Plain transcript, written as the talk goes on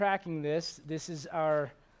tracking this is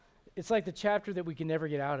it's like the chapter that we can never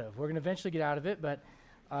get out of. We're going to eventually get out of it, but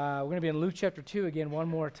we're going to be in Luke chapter 2 again one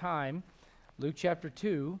more time. Luke chapter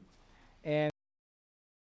 2, and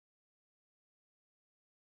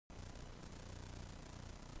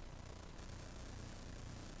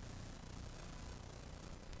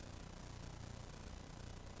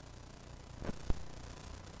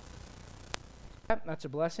that's a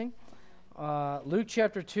blessing. Luke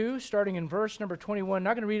chapter 2, starting in verse number 21.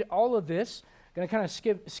 Not going to read all of this. Going to kind of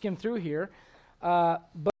skim through here. But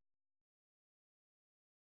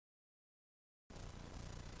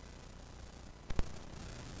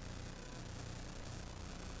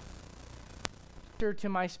to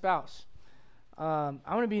my spouse. I'm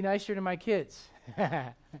going to be nicer to my kids.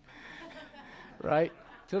 Right?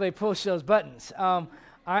 Till they push those buttons.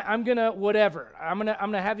 I'm going to whatever. I'm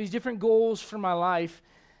going to have these different goals for my life.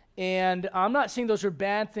 And I'm not saying those are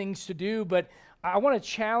bad things to do, but I want to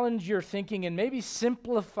challenge your thinking and maybe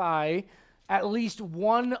simplify at least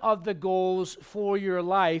one of the goals for your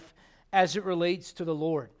life as it relates to the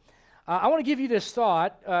Lord. I want to give you this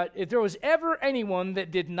thought. If there was ever anyone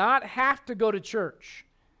that did not have to go to church,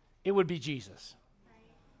 it would be Jesus.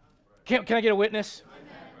 Can I get a witness?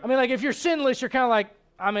 I mean, like if you're sinless, you're kind of like,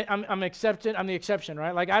 I'm accepted. I'm the exception,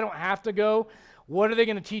 right? Like I don't have to go. What are they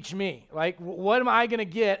going to teach me? Like, what am I going to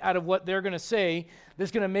get out of what they're going to say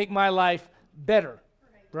that's going to make my life better,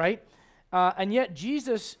 right? And yet,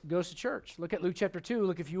 Jesus goes to church. Look at Luke chapter 2.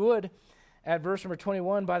 Look, if you would, at verse number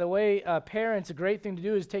 21. By the way, parents, a great thing to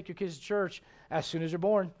do is take your kids to church as soon as they're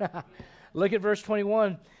born. Look at verse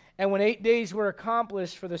 21. And when 8 days were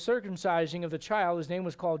accomplished for the circumcising of the child, his name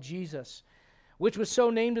was called Jesus, which was so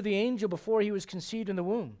named of the angel before he was conceived in the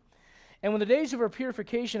womb. And when the days of her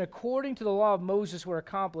purification according to the law of Moses were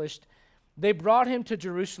accomplished, they brought him to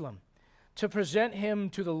Jerusalem to present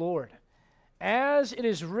him to the Lord. As it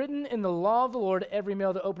is written in the law of the Lord, every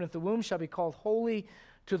male that openeth the womb shall be called holy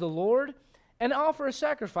to the Lord, and offer a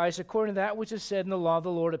sacrifice according to that which is said in the law of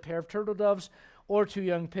the Lord, a pair of turtle doves or 2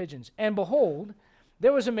 young pigeons. And behold,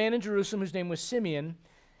 there was a man in Jerusalem whose name was Simeon,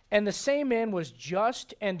 and the same man was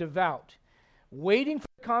just and devout, waiting for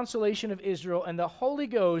the consolation of Israel, and the Holy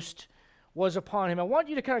Ghost was upon him. I want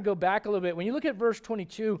you to kind of go back a little bit. When you look at verse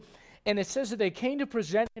 22, and it says that they came to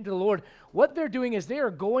present him to the Lord, what they're doing is they are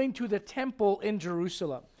going to the temple in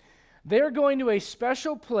Jerusalem. They're going to a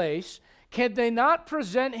special place. Can they not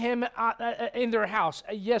present him in their house?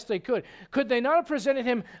 Yes, they could. Could they not have presented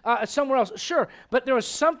him somewhere else? Sure. But there was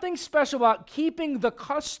something special about keeping the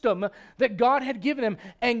custom that God had given them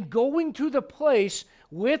and going to the place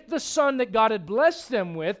with the son that God had blessed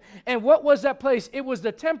them with. And what was that place? It was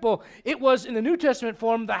the temple. It was, in the New Testament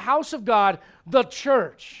form, the house of God, the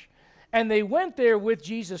church. And they went there with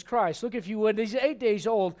Jesus Christ. Look, if you would, these 8 days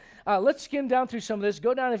old. Let's skim down through some of this.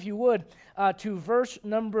 Go down, if you would, to verse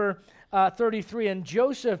number 33. And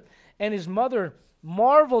Joseph and his mother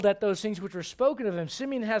marveled at those things which were spoken of him.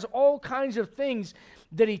 Simeon has all kinds of things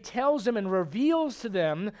that he tells them and reveals to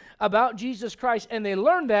them about Jesus Christ. And they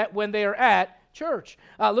learn that when they are at church.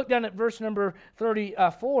 Look down at verse number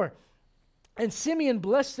 34. And Simeon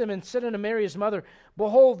blessed them and said unto Mary his mother,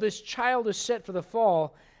 Behold, this child is set for the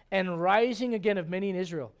fall and rising again of many in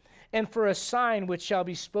Israel, and for a sign which shall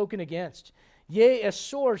be spoken against. Yea, a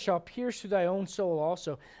sword shall pierce through thy own soul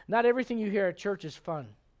also. Not everything you hear at church is fun.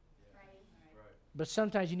 But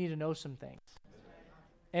sometimes you need to know some things.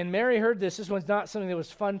 And Mary heard this. This one's not something that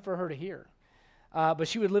was fun for her to hear. But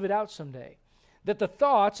she would live it out someday. That the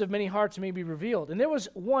thoughts of many hearts may be revealed. And there was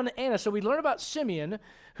one Anna. So we learn about Simeon,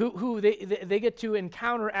 who they get to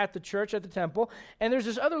encounter at the church, at the temple. And there's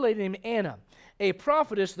this other lady named Anna, a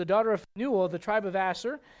prophetess, the daughter of Phanuel, the tribe of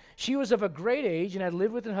Asher. She was of a great age and had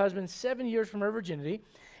lived with her husband 7 years from her virginity.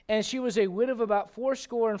 And she was a widow of about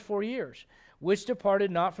 84 years, which departed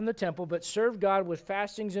not from the temple, but served God with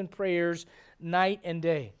fastings and prayers night and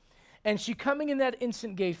day. And she coming in that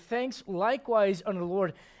instant gave thanks likewise unto the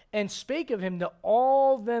Lord, and spake of him to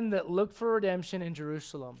all them that looked for redemption in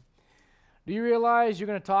Jerusalem. Do you realize you're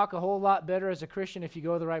going to talk a whole lot better as a Christian if you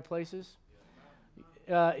go to the right places?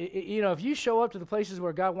 If you show up to the places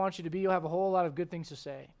where God wants you to be, you'll have a whole lot of good things to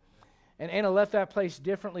say. And Anna left that place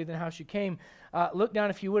differently than how she came. Look down,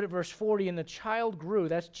 if you would, at verse 40. And the child grew,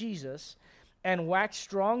 that's Jesus, and waxed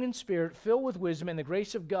strong in spirit, filled with wisdom, and the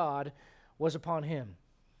grace of God was upon him.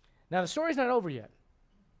 Now, the story's not over yet.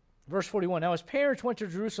 Verse 41, now his parents went to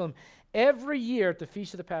Jerusalem every year at the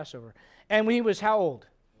feast of the Passover. And when he was how old?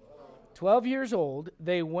 12 years old,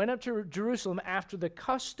 they went up to Jerusalem after the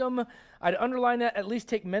custom. I'd underline that, at least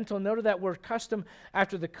take mental note of that word custom,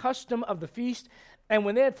 after the custom of the feast. And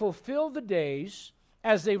when they had fulfilled the days,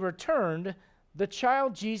 as they returned, The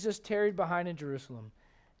child Jesus tarried behind in Jerusalem,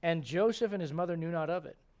 and Joseph and his mother knew not of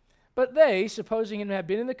it. But they, supposing him to have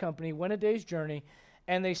been in the company, went a day's journey,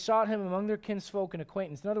 and they sought him among their kinsfolk and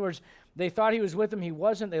acquaintance. In other words, they thought he was with them. He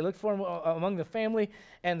wasn't. They looked for him among the family,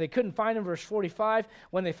 and they couldn't find him. Verse 45,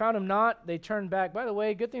 when they found him not, they turned back. By the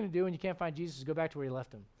way, good thing to do when you can't find Jesus is go back to where you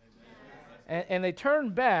left him. And they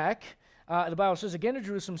turned back, the Bible says, again to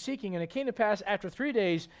Jerusalem seeking, and it came to pass after 3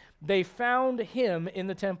 days, they found him in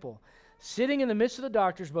the temple, sitting in the midst of the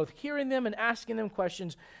doctors, both hearing them and asking them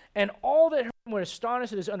questions. And all that heard him were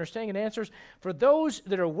astonished at his understanding and answers. For those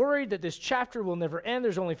that are worried that this chapter will never end,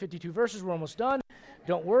 there's only 52 verses, we're almost done.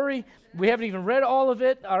 Don't worry. We haven't even read all of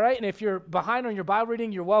it, all right? And if you're behind on your Bible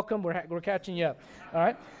reading, you're welcome. We're catching you up, all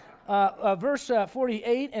right? Verse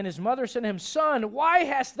 48, and his mother said to him, Son, why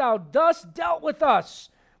hast thou thus dealt with us?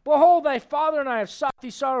 Behold, thy father and I have sought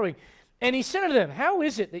thee sorrowing. And he said unto them, How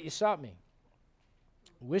is it that ye sought me?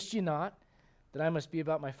 Wist ye not that I must be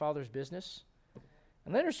about my father's business?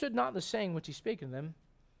 And they understood not the saying which he spake to them.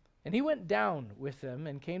 And he went down with them,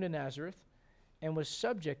 and came to Nazareth, and was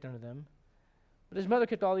subject unto them. But his mother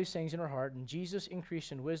kept all these things in her heart, and Jesus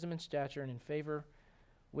increased in wisdom and stature and in favor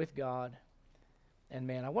with God and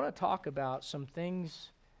man. I want to talk about some things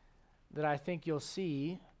that I think you'll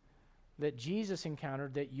see that Jesus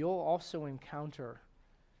encountered that you'll also encounter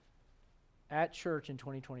at church in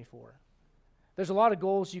 2024. There's a lot of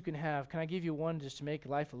goals you can have. Can I give you one just to make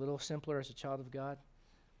life a little simpler as a child of God?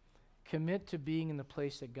 Commit to being in the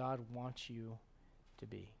place that God wants you to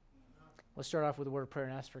be. Let's start off with a word of prayer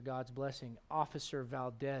and ask for God's blessing. Officer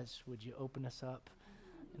Valdez, would you open us up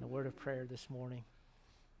in a word of prayer this morning?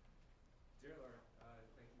 Dear Lord,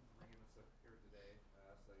 thank you for bringing us up here today.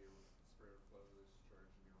 I ask that your spirit would flow to this church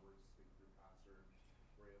and your words speak through Pastor, and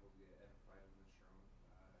we're able to get edified in this room.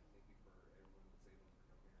 Thank you for everyone that's able to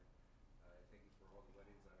come here. Thank you for all the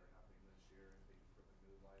weddings that are happening this year, and thank you for the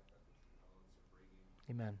new life that the Melons are bringing.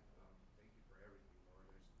 Amen. Thank you for everything,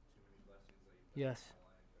 Lord. There's too many blessings that you've done Yes. in my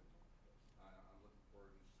life. And I'm looking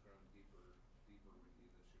forward to just growing deeper with you this year, Lord.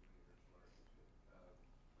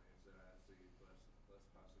 Like I said, I ask that you bless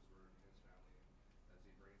Pastor's word and his family as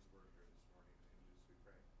he brings word here this morning. In Jesus we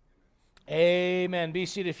pray. Amen. Amen. Be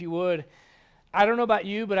seated if you would. I don't know about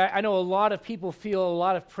you, but I know a lot of people feel a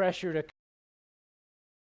lot of pressure to.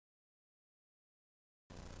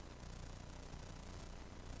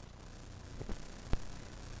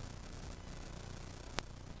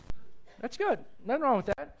 That's good. Nothing wrong with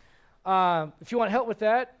that. If you want help with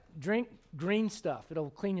that, drink green stuff.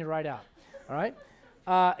 It'll clean you right out. All right?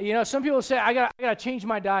 Some people say, I gotta change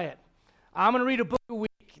my diet. I'm going to read a book a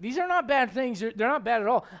week. These are not bad things. They're not bad at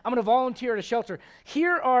all. I'm going to volunteer at a shelter.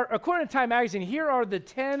 Here are, according to Time Magazine, here are the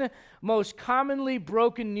 10 most commonly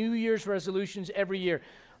broken New Year's resolutions every year.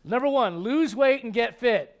 Number 1, lose weight and get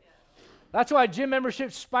fit. That's why gym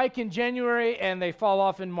memberships spike in January and they fall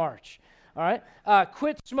off in March. All right?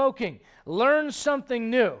 Quit smoking. Learn something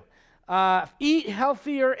new. Eat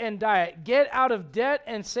healthier and diet. Get out of debt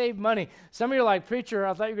and save money. Some of you are like, Preacher,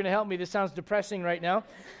 I thought you were going to help me. This sounds depressing right now.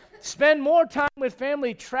 Spend more time with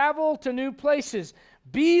family. Travel to new places.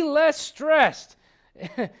 Be less stressed.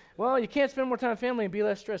 Well, you can't spend more time with family and be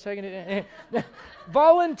less stressed. How can you,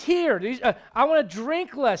 volunteer. I want to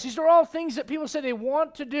drink less. These are all things that people say they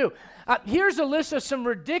want to do. Here's a list of some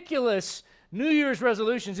ridiculous New Year's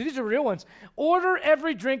resolutions. These are real ones. Order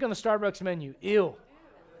every drink on the Starbucks menu.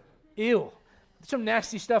 Ew. Some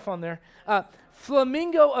nasty stuff on there.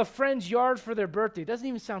 Flamingo a friend's yard for their birthday. Doesn't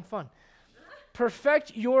even sound fun.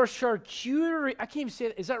 Perfect your charcuterie. I can't even say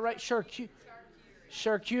it. Is that right? Charcuterie.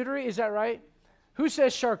 Is that right? Who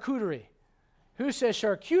says charcuterie? Who says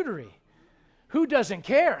charcuterie? Who doesn't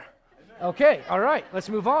care? Okay, all right. Let's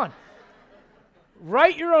move on.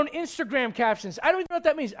 Write your own Instagram captions. I don't even know what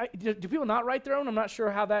that means. Do people not write their own? I'm not sure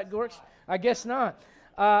how that works. I guess not.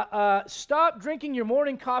 Stop drinking your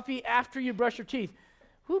morning coffee after you brush your teeth.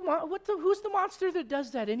 Who's the monster that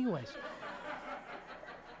does that anyways?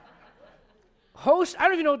 Host, I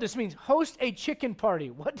don't even know what this means. Host a chicken party.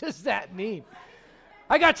 What does that mean?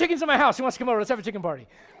 I got chickens in my house. Who wants to come over? Let's have a chicken party.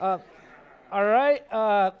 All right.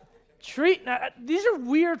 These are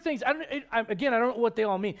weird things. I don't know what they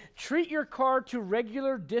all mean. Treat your car to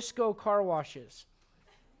regular disco car washes.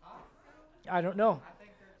 I don't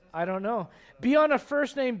know. Be on a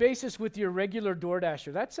first name basis with your regular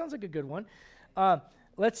DoorDasher. That sounds like a good one.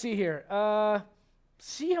 Let's see here.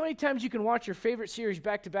 See how many times you can watch your favorite series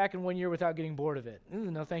back to back in 1 year without getting bored of it.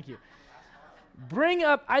 No, thank you. Bring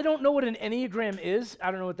up, I don't know what an Enneagram is. I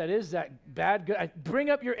don't know what that is. Is that bad? Good? Bring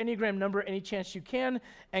up your Enneagram number any chance you can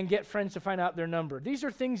and get friends to find out their number. These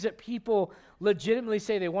are things that people legitimately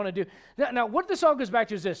say they want to do. Now, what this all goes back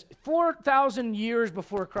to is this. 4,000 years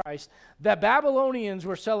before Christ, the Babylonians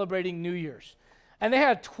were celebrating New Year's. And they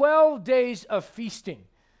had 12 days of feasting.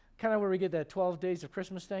 Kind of where we get that 12 days of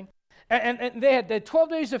Christmas thing. And they had 12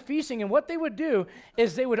 days of feasting. And what they would do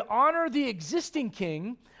is they would honor the existing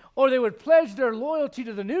king, or they would pledge their loyalty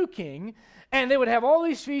to the new king, and they would have all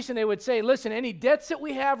these feasts, and they would say, listen, any debts that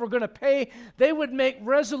we have, we're going to pay. They would make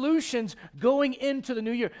resolutions going into the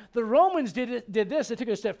new year. The Romans did this. They took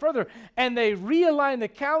it a step further, and they realigned the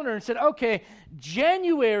calendar and said, okay,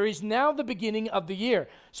 January is now the beginning of the year.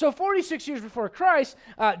 So 46 years before Christ,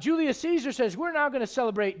 Julius Caesar says, we're now going to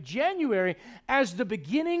celebrate January as the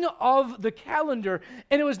beginning of the calendar.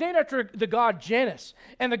 And it was named after the god Janus.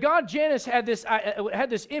 And the god Janus had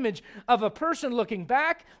this image of a person looking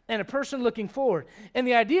back and a person looking forward. And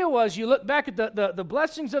the idea was you look back at the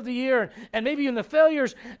blessings of the year and maybe even the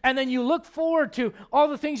failures, and then you look forward to all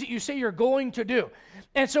the things that you say you're going to do.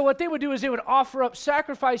 And so what they would do is they would offer up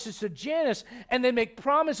sacrifices to Janus and then make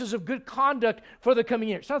promises of good conduct for the coming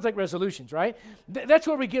year. Sounds like resolutions, right? That's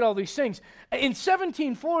where we get all these things. In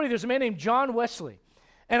 1740, there's a man named John Wesley.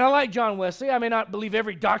 And I like John Wesley. I may not believe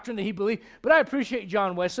every doctrine that he believed, but I appreciate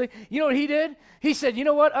John Wesley. You know what he did? He said, you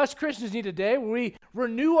know what us Christians need a day where we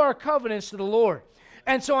renew our covenants to the Lord.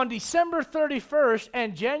 And so on December 31st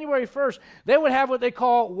and January 1st, they would have what they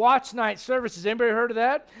call watch night services. Anybody heard of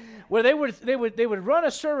that? Where they would run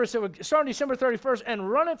a service that would start on December 31st and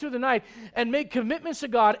run it through the night and make commitments to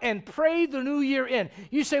God and pray the new year in.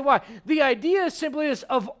 You say, why? The idea is simply this: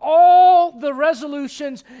 of all the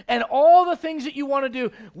resolutions and all the things that you want to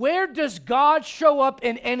do, where does God show up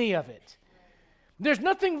in any of it? There's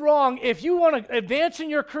nothing wrong if you want to advance in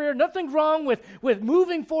your career, nothing wrong with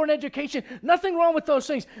moving forward in education, nothing wrong with those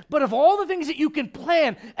things. But of all the things that you can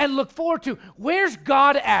plan and look forward to, where's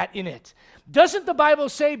God at in it? Doesn't the Bible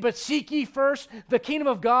say, but seek ye first the kingdom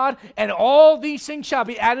of God, and all these things shall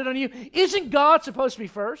be added unto you? Isn't God supposed to be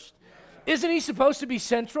first? Isn't he supposed to be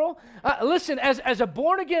central? Listen, as a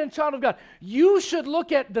born-again child of God, you should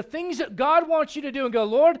look at the things that God wants you to do and go,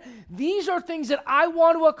 Lord, these are things that I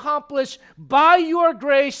want to accomplish by your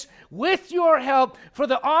grace, with your help, for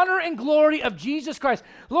the honor and glory of Jesus Christ.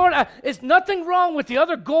 Lord, there's nothing wrong with the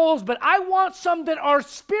other goals, but I want some that are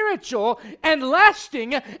spiritual and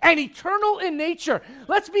lasting and eternal in nature.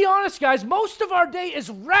 Let's be honest, guys. Most of our day is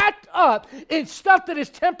wrapped up in stuff that is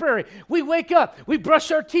temporary. We wake up, we brush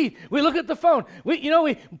our teeth, we look at the phone, we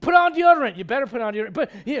put on deodorant. You better put on deodorant.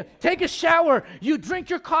 But take a shower, you drink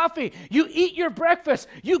your coffee, you eat your breakfast,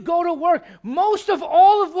 you go to work. Most of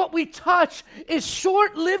all of what we touch is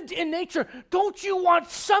short-lived in nature. Don't you want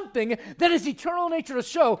something that is eternal in nature to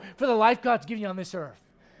show for the life God's given you on this earth?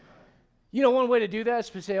 You know, one way to do that is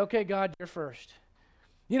to say, okay, God, you're first.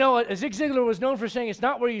 You know, Zig Ziglar was known for saying it's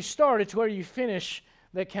not where you start, it's where you finish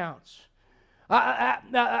that counts.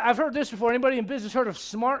 I've heard this before. Anybody in business heard of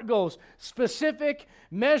SMART goals? Specific,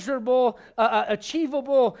 measurable,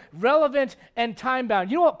 achievable, relevant, and time-bound.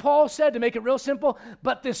 You know what Paul said to make it real simple?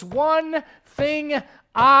 But this one thing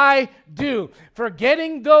I do,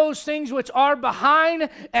 forgetting those things which are behind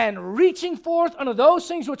and reaching forth unto those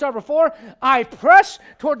things which are before, I press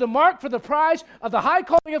toward the mark for the prize of the high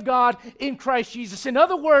calling of God in Christ Jesus. In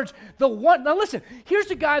other words, now listen, here's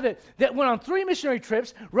the guy that went on 3 missionary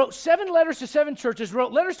trips, wrote 7 letters to 7 churches,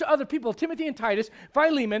 wrote letters to other people, Timothy and Titus,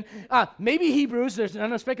 Philemon, maybe Hebrews, there's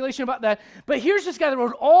no speculation about that, but here's this guy that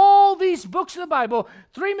wrote all these books of the Bible,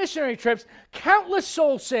 3 missionary trips, countless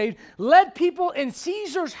souls saved, led people in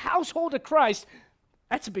Caesar's household to Christ.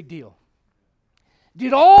 That's a big deal.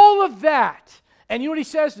 Did all of that, and you know what he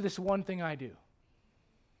says? This one thing I do.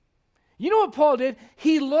 You know what Paul did?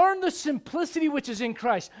 He learned the simplicity which is in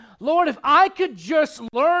Christ. Lord, if I could just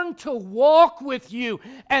learn to walk with you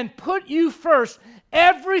and put you first,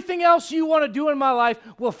 everything else you want to do in my life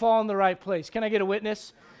will fall in the right place. Can I get a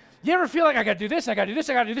witness? You ever feel like I got to do this, I got to do this,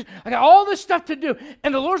 I got to do this, I got all this stuff to do.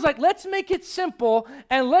 And the Lord's like, let's make it simple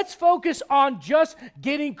and let's focus on just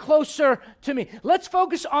getting closer to me. Let's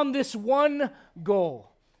focus on this one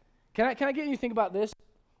goal. Can I get you to think about this?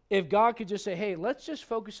 If God could just say, hey, let's just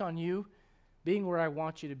focus on you being where I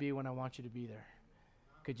want you to be when I want you to be there.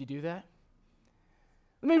 Could you do that?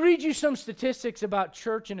 Let me read you some statistics about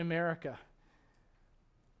church in America.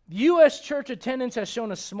 U.S. church attendance has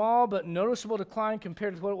shown a small but noticeable decline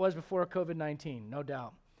compared to what it was before COVID-19, no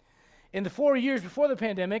doubt. In the 4 years before the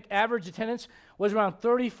pandemic, average attendance was around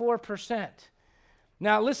 34%.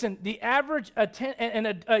 Now, listen, the average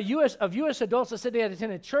U.S. adults that said they had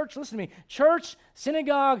attended church, listen to me, church,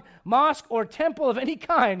 synagogue, mosque, or temple of any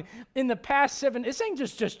kind in the past 7, this ain't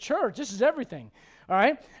just church, this is everything, all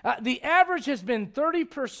right? The average has been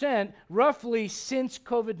 30% roughly since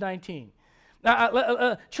COVID-19.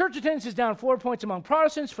 Church attendance is down 4 points among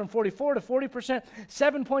Protestants from 44 to 40%,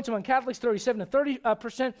 7 points among Catholics, 37 to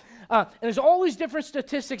 30%. And there's all these different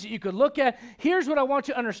statistics that you could look at. Here's what I want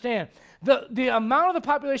you to understand. The amount of the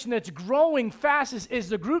population that's growing fastest is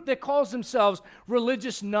the group that calls themselves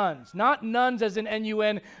religious nuns. Not nuns as in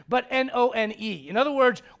N-U-N, but N-O-N-E. In other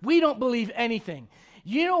words, we don't believe anything.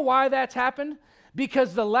 You know why that's happened?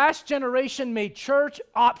 Because the last generation made church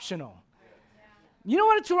optional. You know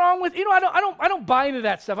what's wrong with, I don't buy into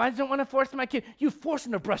that stuff. I don't want to force my kid. You force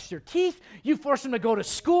them to brush their teeth. You force them to go to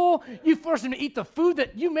school. You force them to eat the food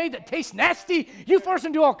that you made that tastes nasty. You force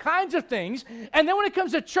them to do all kinds of things. And then when it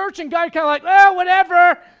comes to church and God, you're kind of like, well,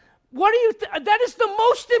 whatever. What do you that is the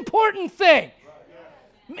most important thing.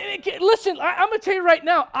 Listen, I'm going to tell you right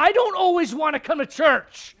now, I don't always want to come to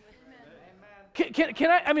church.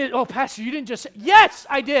 Can I, oh, Pastor, you didn't just say, yes,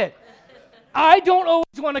 I did. I don't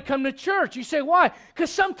always want to come to church. You say, why? Because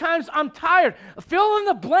sometimes I'm tired. Fill in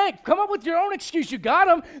the blank. Come up with your own excuse. You got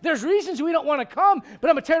them. There's reasons we don't want to come. But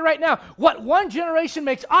I'm going to tell you right now, what one generation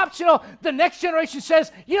makes optional, the next generation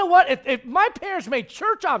says, you know what? If my parents made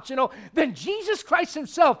church optional, then Jesus Christ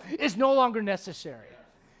himself is no longer necessary.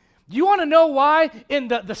 You want to know why in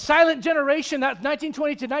the silent generation, that's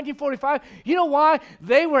 1920 to 1945, you know why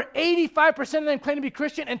they were 85% of them claim to be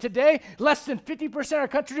Christian, and today less than 50% of our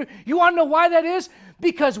country do? You want to know why that is?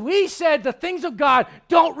 Because we said the things of God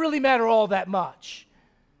don't really matter all that much.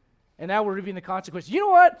 And now we're reaping the consequences. You know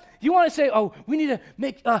what? You want to say, oh, we need to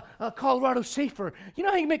make Colorado safer. You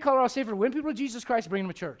know how you make Colorado safer? Win people to Jesus Christ, bring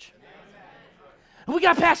them to church. And we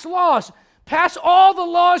got to pass laws. Pass all the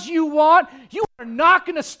laws you want. You are not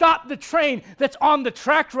going to stop the train that's on the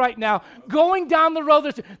track right now, going down the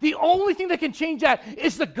road. The only thing that can change that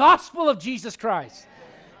is the gospel of Jesus Christ.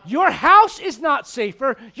 Your house is not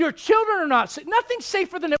safer. Your children are not safe. Nothing's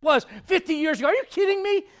safer than it was 50 years ago. Are you kidding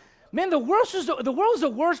me? Man, the world is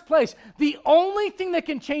the worst place. The only thing that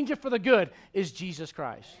can change it for the good is Jesus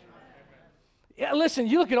Christ. Yeah, listen,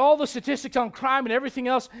 you look at all the statistics on crime and everything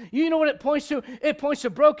else, you know what it points to? It points to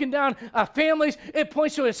broken down families. It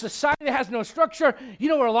points to a society that has no structure. You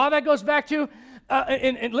know where a lot of that goes back to?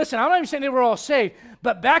 And listen, I'm not even saying they were all saved,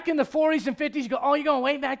 but back in the 40s and 50s, you go, oh, you're going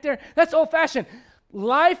way back there? That's old-fashioned.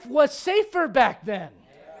 Life was safer back then.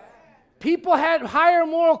 People had higher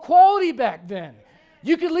moral quality back then.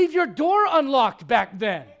 You could leave your door unlocked back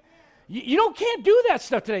then. You can't do that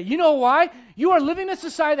stuff today. You know why? You are living in a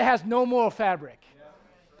society that has no moral fabric.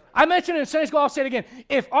 I mentioned it in Sunday school, I'll say it again.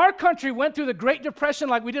 If our country went through the Great Depression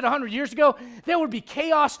like we did 100 years ago, there would be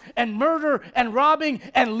chaos and murder and robbing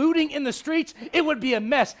and looting in the streets. It would be a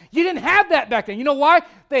mess. You didn't have that back then. You know why?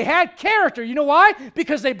 They had character. You know why?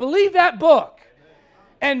 Because they believed that book.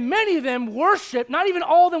 And many of them worshiped, not even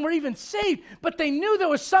all of them were even saved, but they knew there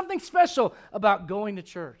was something special about going to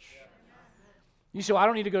church. You say, well, I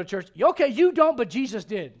don't need to go to church. Okay, you don't, but Jesus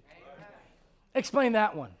did. Explain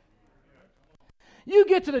that one. You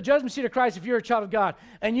get to the judgment seat of Christ if you're a child of God,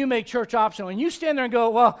 and you make church optional, and you stand there and go,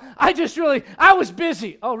 well, I was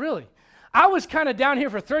busy. Oh, really? I was kind of down here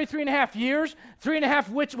for 33 and a half years, 3.5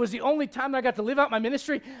 which was the only time that I got to live out my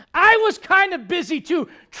ministry. I was kind of busy too,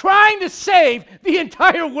 trying to save the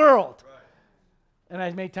entire world. And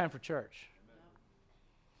I made time for church.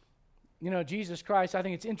 You know, Jesus Christ, I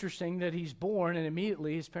think it's interesting that he's born and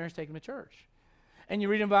immediately his parents take him to church. And you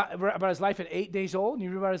read about his life at 8 days old, and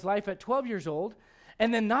you read about his life at 12 years old,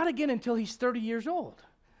 and then not again until he's 30 years old.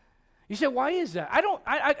 You say, why is that?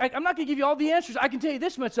 I'm not going to give you all the answers. I can tell you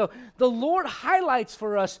this much, though. The Lord highlights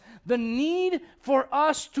for us the need for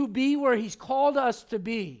us to be where he's called us to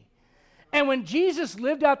be. And when Jesus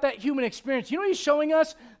lived out that human experience, you know what he's showing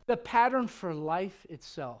us? The pattern for life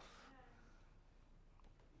itself.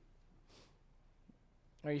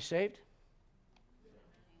 Are you saved?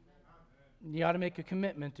 You ought to make a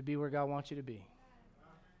commitment to be where God wants you to be.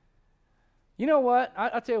 You know what?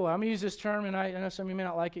 I'll tell you what. I'm going to use this term, and I know some of you may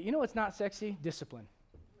not like it. You know what's not sexy? Discipline.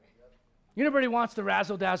 You know, everybody wants the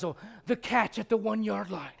razzle-dazzle, the catch at the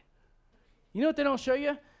 1-yard line. You know what they don't show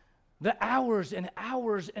you? The hours and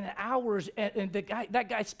hours and hours and that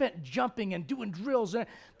guy spent jumping and doing drills. And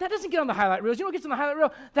that doesn't get on the highlight reels. You know what gets on the highlight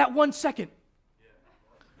reel? That 1 second.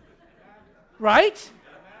 Right?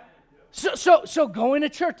 So going to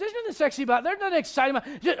church, there's nothing sexy about it. There's nothing exciting about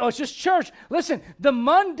it. It's just church. Listen, the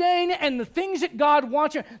mundane and the things that God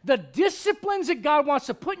wants you, the disciplines that God wants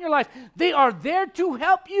to put in your life, they are there to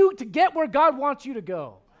help you to get where God wants you to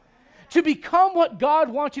go, to become what God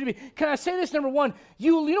wants you to be. Can I say this? Number one,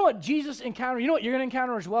 you know what Jesus encountered? You know what you're going to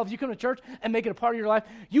encounter as well if you come to church and make it a part of your life?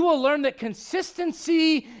 You will learn that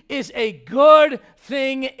consistency is a good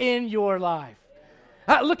thing in your life.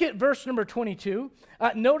 Look at verse number 22.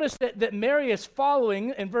 Notice that Mary is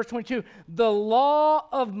following, in verse 22, the law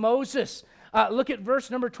of Moses. Look at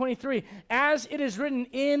verse number 23. As it is written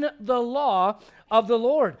in the law of the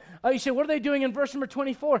Lord. You say, what are they doing in verse number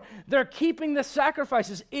 24? They're keeping the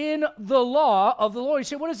sacrifices in the law of the Lord. You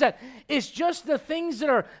say, what is that? It's just the things that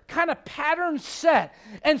are kind of pattern set.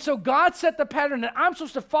 And so God set the pattern, and I'm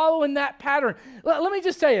supposed to follow in that pattern. Let me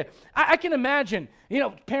just tell you, I can imagine,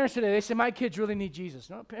 parents today, they say, my kids really need Jesus.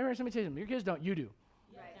 No, parents, let me tell you something. Your kids don't. You do.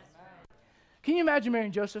 Can you imagine Mary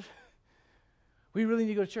and Joseph? We really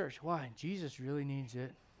need to go to church. Why? Jesus really needs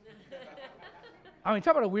it. I mean,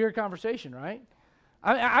 talk about a weird conversation, right?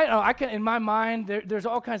 I can, in my mind, there's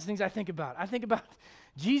all kinds of things I think about. I think about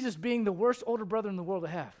Jesus being the worst older brother in the world to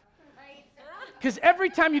have. Because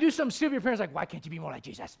every time you do something stupid, your parents are like, why can't you be more like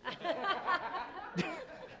Jesus?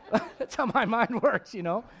 That's how my mind works,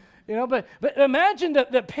 But imagine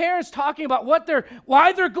the parents talking about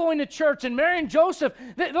why they're going to church, and Mary and Joseph,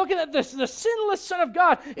 looking at this, the sinless Son of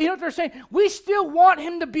God. You know what they're saying? We still want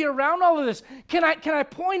him to be around all of this. Can I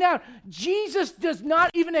point out, Jesus does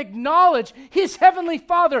not even acknowledge his heavenly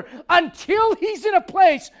Father until he's in a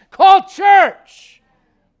place called church,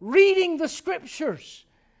 reading the scriptures.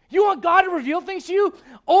 You want God to reveal things to you?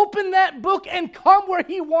 Open that book and come where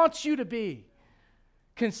he wants you to be.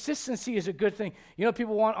 Consistency is a good thing. You know what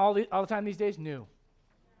people want all the time these days? New.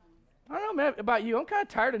 I don't know about you. I'm kind of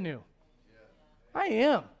tired of new. I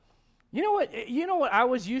am. You know what I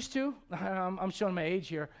was used to? I'm showing my age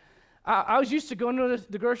here. I was used to going to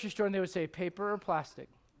the grocery store and they would say paper or plastic.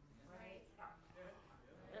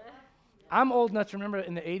 I'm old enough to remember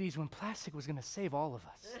in the 80s when plastic was going to save all of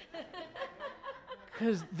us.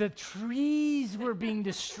 Because the trees were being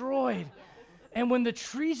destroyed. And when the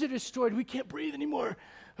trees are destroyed, we can't breathe anymore.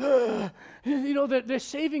 They're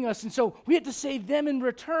saving us. And so we had to save them in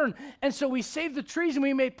return. And so we saved the trees and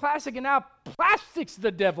we made plastic, and now plastic's the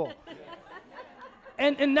devil.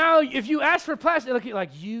 And now if you ask for plastic, they look at you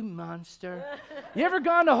like, you monster. You ever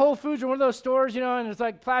gone to Whole Foods or one of those stores, and it's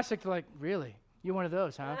like plastic? They're like, really? You're one of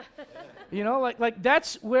those, huh? Like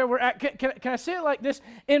that's where we're at. Can I say it like this?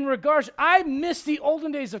 In regards, I miss the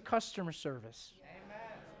olden days of customer service.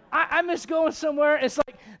 I miss going somewhere. It's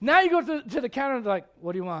like, now you go to the counter and they're like,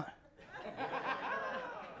 what do you want?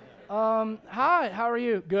 Hi, how are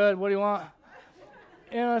you? Good, what do you want?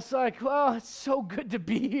 And it's like, well, it's so good to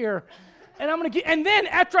be here. And then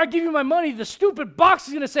after I give you my money, the stupid box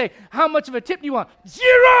is going to say, how much of a tip do you want?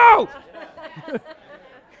 0!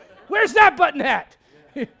 Where's that button at?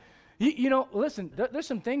 Listen, there's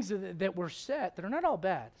some things that were set that are not all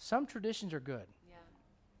bad. Some traditions are good.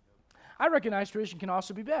 I recognize tradition can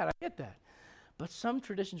also be bad. I get that. But some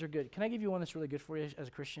traditions are good. Can I give you one that's really good for you as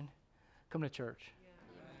a Christian? Come to church.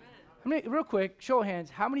 Yeah. Real quick, show of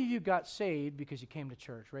hands, how many of you got saved because you came to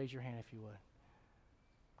church? Raise your hand if you would.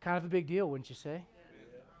 Kind of a big deal, wouldn't you say? Yeah.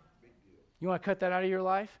 Big deal. You want to cut that out of your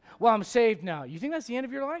life? Well, I'm saved now. You think that's the end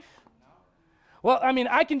of your life? No. Well,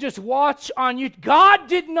 I can just watch on you. God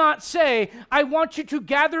did not say, I want you to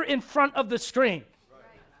gather in front of the screen.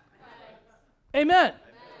 Right. Amen.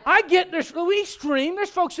 I get we stream. There's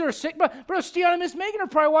folks that are sick. But Bro Steon and Miss Megan are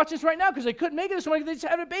probably watching this right now because they couldn't make it this morning because they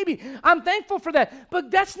just had a baby. I'm thankful for that. But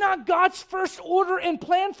that's not God's first order and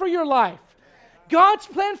plan for your life. God's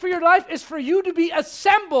plan for your life is for you to be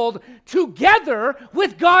assembled together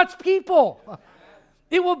with God's people.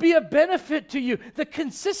 It will be a benefit to you. The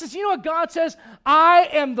consistency. You know what God says? I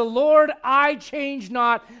am the Lord, I change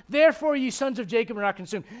not. Therefore, you sons of Jacob are not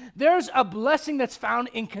consumed. There's a blessing that's found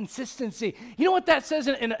in consistency. You know what that says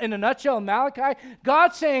in a nutshell in Malachi?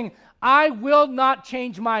 God's saying, I will not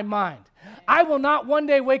change my mind. I will not one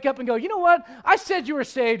day wake up and go, you know what? I said you were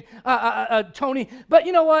saved, Tony, but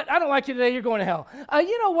you know what? I don't like you today. You're going to hell.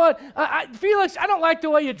 You know what? Felix, I don't like the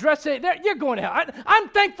way you dress today. You're going to hell. I'm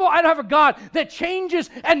thankful I don't have a God that changes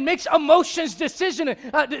and makes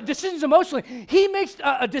decisions emotionally. He makes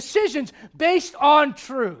decisions based on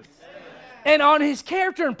truth and on his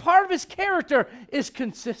character, and part of his character is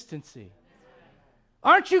consistency.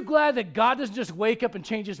 Aren't you glad that God doesn't just wake up and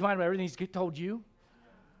change his mind about everything he's told you?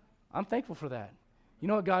 I'm thankful for that. You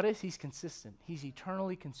know what God is? He's consistent. He's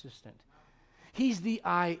eternally consistent. He's the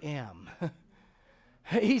I am.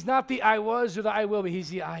 He's not the I was or the I will be. He's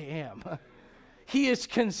the I am. He is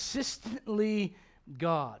consistently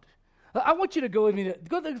God. I want you to go with me to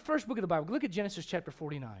go to the first book of the Bible. Look at Genesis chapter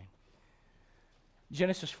 49.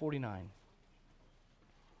 Genesis 49.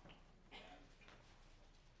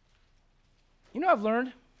 You know what I've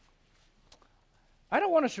learned? I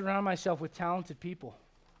don't want to surround myself with talented people.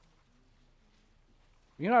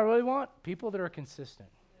 You know what I really want? People that are consistent.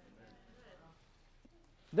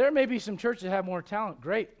 There may be some churches that have more talent.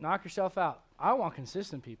 Great, knock yourself out. I want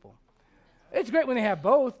consistent people. It's great when they have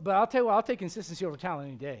both, but I'll tell you what, I'll take consistency over talent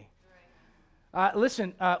any day.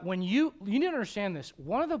 Listen, when you need to understand this.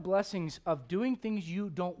 One of the blessings of doing things you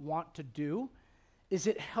don't want to do is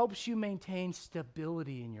it helps you maintain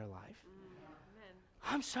stability in your life.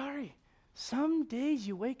 I'm sorry. Some days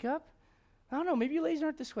you wake up, I don't know, maybe you ladies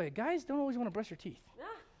aren't this way. Guys don't always want to brush their teeth.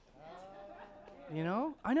 You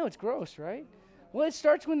know? I know it's gross, right? Well, it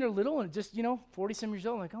starts when they're little and just, 40-some years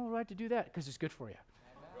old, like, oh, I have to do that because it's good for you.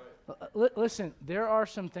 Listen, there are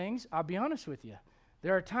some things, I'll be honest with you.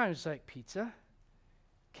 There are times like pizza,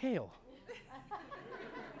 kale.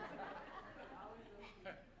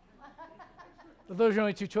 Those are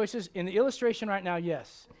only two choices. In the illustration right now,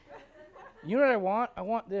 yes. You know what I want? I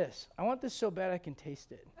want this. I want this so bad I can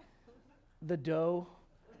taste it. The dough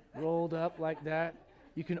rolled up like that.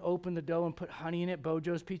 You can open the dough and put honey in it.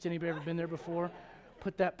 Bojo's Pizza. Anybody ever been there before?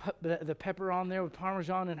 Put that the pepper on there with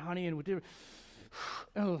Parmesan and honey and whatever.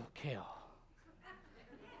 Oh, kale.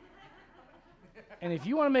 And if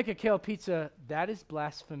you want to make a kale pizza, that is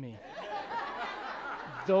blasphemy.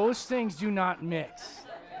 Those things do not mix.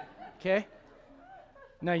 Okay?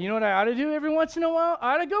 Now, you know what I ought to do every once in a while?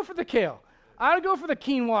 I ought to go for the kale. I ought to go for the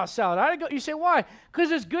quinoa salad. You say, why?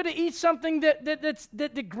 Because it's good to eat something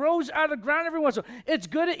that grows out of the ground every once in a while. It's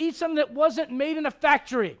good to eat something that wasn't made in a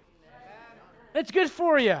factory. It's good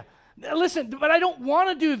for you. Listen, but I don't want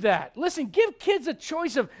to do that. Listen, give kids a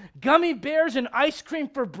choice of gummy bears and ice cream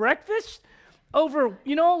for breakfast over,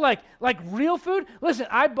 like real food. Listen,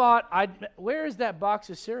 where is that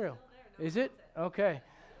box of cereal? Is it? Okay.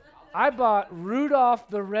 I bought Rudolph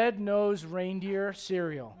the Red-Nosed Reindeer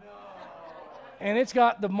cereal. And it's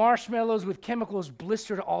got the marshmallows with chemicals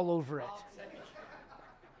blistered all over it.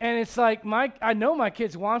 And it's like, I know my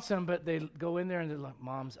kids want some, but they go in there and they're like,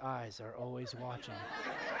 Mom's eyes are always watching.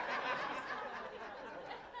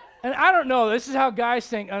 And I don't know, this is how guys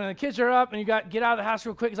think. And the kids are up and you get out of the house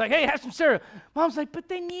real quick. It's like, hey, have some cereal. Mom's like, but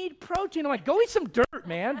they need protein. I'm like, go eat some dirt,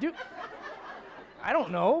 man. Dude. I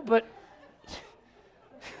don't know, but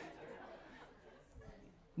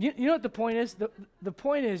you know what the point is? The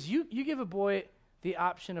point is you give a boy the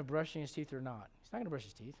option of brushing his teeth or not. He's not going to brush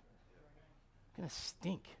his teeth. It's going to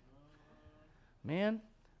stink. Man,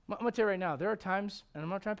 I'm going to tell you right now, there are times, and I'm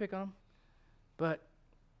not trying to pick on them, but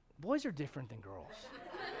boys are different than girls.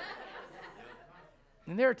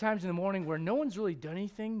 And there are times in the morning where no one's really done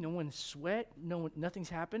anything, no one's sweat, nothing's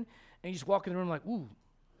happened, and you just walk in the room like, ooh.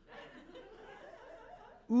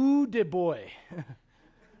 Ooh, de boy.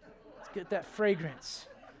 Let's get that fragrance.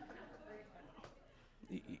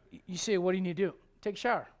 You say, what do you need to do? Take a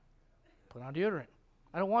shower. Put on deodorant.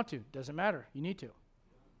 I don't want to. Doesn't matter. You need to.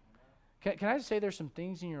 Can I just say there's some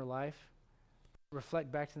things in your life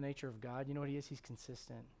reflect back to the nature of God? You know what he is? He's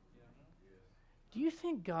consistent. Do you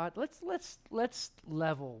think God, let's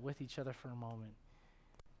level with each other for a moment.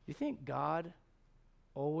 Do you think God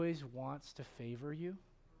always wants to favor you?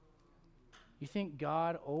 You think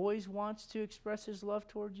God always wants to express his love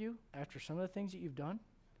toward you after some of the things that you've done?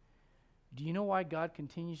 Do you know why God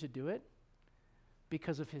continues to do it?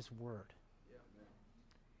 Because of his word.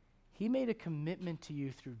 He made a commitment to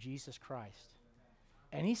you through Jesus Christ.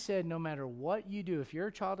 And he said, no matter what you do, if you're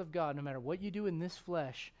a child of God, no matter what you do in this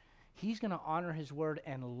flesh, he's going to honor his word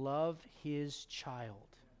and love his child.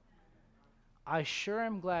 I sure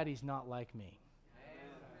am glad he's not like me.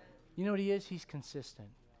 You know what he is? He's consistent.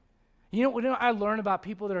 You know what I learn about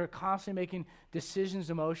people that are constantly making decisions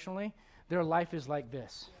emotionally? Their life is like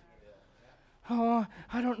this. Oh,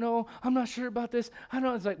 I don't know. I'm not sure about this. I don't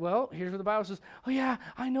know. It's like, well, here's what the Bible says. Oh, yeah,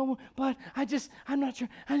 I know, but I'm not sure.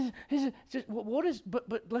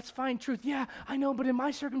 But let's find truth. Yeah, I know, but in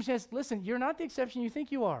my circumstance, listen, you're not the exception you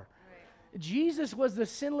think you are. Right. Jesus was the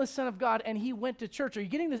sinless Son of God, and he went to church. Are you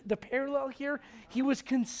getting the parallel here? He was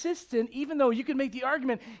consistent, even though you could make the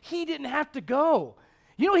argument he didn't have to go.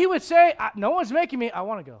 You know, he would say, no one's making me. I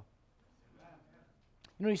want to go.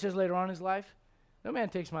 You know what he says later on in his life? No man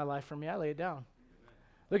takes my life from me. I lay it down.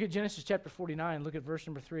 Look at Genesis chapter 49. Look at verse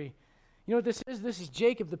number 3. You know what this is? This is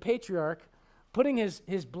Jacob, the patriarch, putting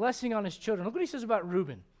his blessing on his children. Look what he says about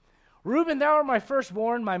Reuben. Reuben, thou art my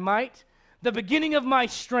firstborn, my might, the beginning of my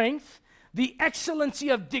strength, the excellency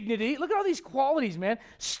of dignity. Look at all these qualities, man.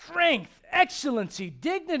 Strength, excellency,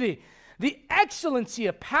 dignity, the excellency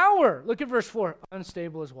of power. Look at verse 4.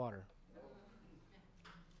 Unstable as water.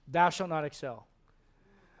 Thou shalt not excel.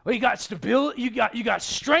 Well, you got stability, you got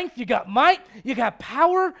strength, you got might, you got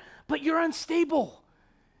power, but you're unstable.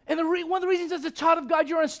 And one of the reasons as a child of God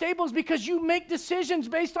you're unstable is because you make decisions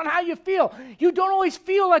based on how you feel. You don't always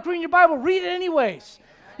feel like reading your Bible. Read it anyways.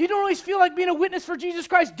 You don't always feel like being a witness for Jesus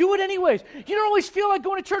Christ. Do it anyways. You don't always feel like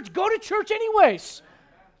going to church. Go to church anyways.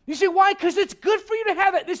 You say, why? Because it's good for you to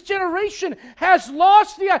have it. This generation has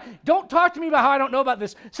lost the... Don't talk to me about how I don't know about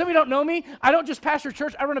this. Some of you don't know me. I don't just pastor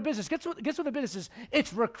church. I run a business. Guess what the business is?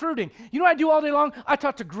 It's recruiting. You know what I do all day long? I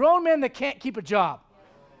talk to grown men that can't keep a job.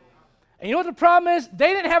 And you know what the problem is? They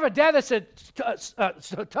didn't have a dad that said,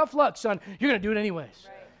 tough luck, son. You're going to do it anyways.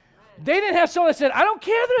 Right. They didn't have someone that said, I don't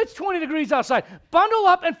care that it's 20 degrees outside. Bundle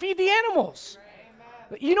up and feed the animals.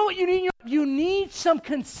 Right. You know what you need? You need some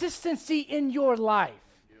consistency in your life.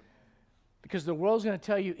 Because the world's going to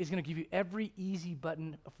tell you, is going to give you every easy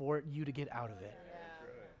button for you to get out of it.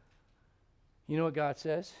 Yeah. You know what God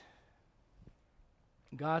says?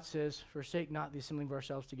 God says, forsake not the assembling of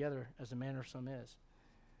ourselves together, as the manner of some is.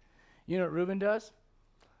 You know what Reuben does?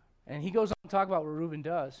 And he goes on to talk about what Reuben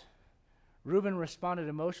does. Reuben responded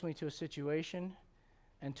emotionally to a situation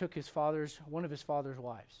and took one of his father's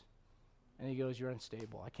wives. And he goes, you're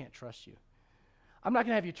unstable. I can't trust you. I'm not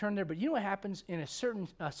going to have you turn there, but you know what happens in a certain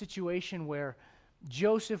situation where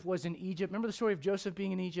Joseph was in Egypt? Remember the story of Joseph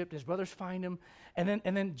being in Egypt? His brothers find him, and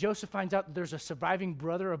then Joseph finds out that there's a surviving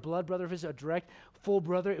brother, a blood brother of his, a direct full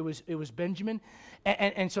brother. It was Benjamin,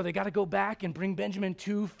 and so they got to go back and bring Benjamin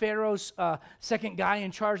to Pharaoh's second guy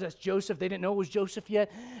in charge. That's Joseph. They didn't know it was Joseph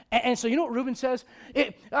yet, and so you know what Reuben says?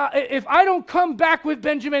 If I don't come back with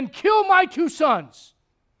Benjamin, kill my 2 sons.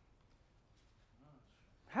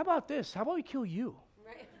 How about this? How about we kill you?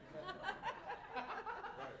 Right.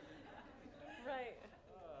 Right.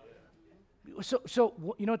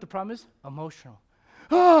 So you know what the problem is? Emotional.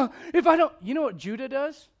 If I don't, you know what Judah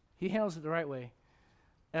does? He handles it the right way.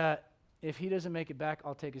 If he doesn't make it back,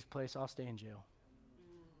 I'll take his place. I'll stay in jail.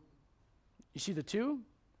 You see the two?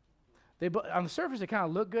 On the surface, they kind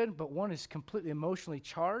of look good, but one is completely emotionally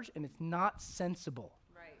charged, and it's not sensible.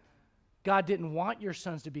 God didn't want your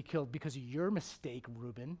sons to be killed because of your mistake,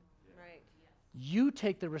 Reuben. Right. You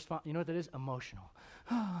take the response. You know what that is? Emotional.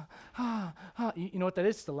 You know what that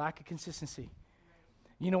is? It's the lack of consistency. Right.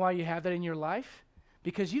 You know why you have that in your life?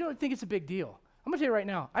 Because you don't think it's a big deal. I'm going to tell you right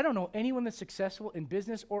now, I don't know anyone that's successful in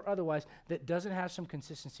business or otherwise that doesn't have some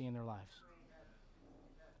consistency in their lives.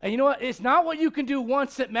 And you know what? It's not what you can do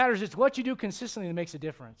once that matters. It's what you do consistently that makes a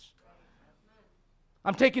difference.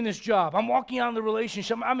 I'm taking this job. I'm walking out of the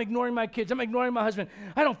relationship. I'm ignoring my kids. I'm ignoring my husband.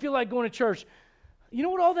 I don't feel like going to church. You know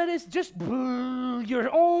what all that is? Just your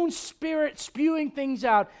own spirit spewing things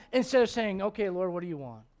out instead of saying, okay, Lord, what do you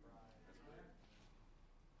want?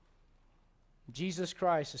 Jesus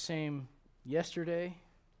Christ, the same yesterday,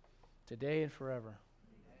 today, and forever.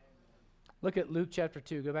 Look at Luke chapter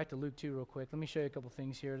 2. Go back to Luke 2 real quick. Let me show you a couple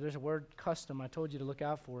things here. There's a word custom. I told you to look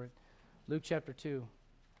out for it. Luke chapter 2.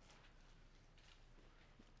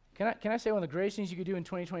 Can I say one of the greatest things you could do in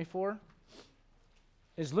 2024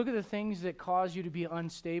 is look at the things that cause you to be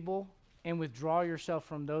unstable and withdraw yourself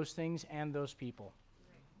from those things and those people.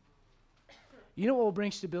 You know what will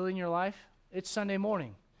bring stability in your life? It's Sunday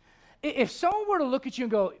morning. If someone were to look at you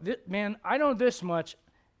and go, man, I know this much.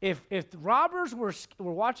 If robbers were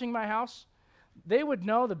watching my house, they would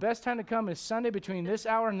know the best time to come is Sunday between this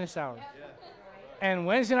hour and this hour. Yeah. And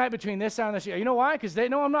Wednesday night between this hour and this hour. You know why? Because they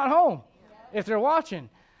know I'm not home if they're watching.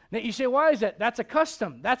 Now you say, why is that? That's a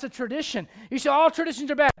custom. That's a tradition. You say, all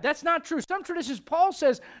traditions are bad. That's not true. Some traditions, Paul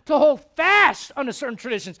says, to hold fast unto certain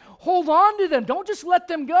traditions. Hold on to them. Don't just let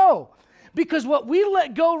them go. Because what we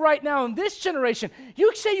let go right now in this generation,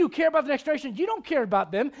 you say you care about the next generation. You don't care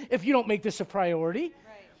about them if you don't make this a priority.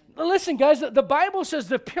 Listen, guys, the Bible says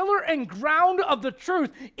the pillar and ground of the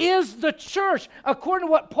truth is the church, according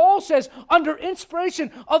to what Paul says under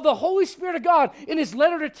inspiration of the Holy Spirit of God in his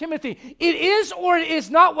letter to Timothy. It is or it is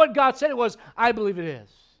not what God said it was. I believe it is.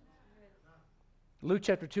 Luke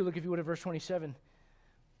chapter 2, look if you would at verse 27.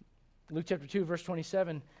 Luke chapter 2, verse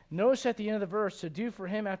 27. Notice at the end of the verse, to do for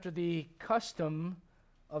him after the custom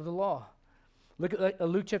of the law. Look at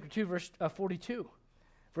Luke chapter 2, verse 42.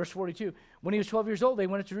 Verse 42, when he was 12 years old, they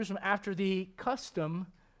went to Jerusalem after the custom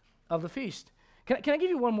of the feast. Can I give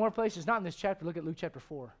you one more place? It's not in this chapter. Look at Luke chapter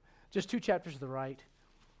 4. Just 2 chapters to the right.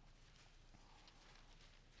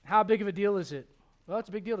 How big of a deal is it? Well, it's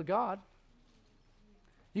a big deal to God.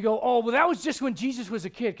 You go, oh, well, that was just when Jesus was a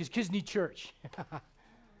kid, because kids need church.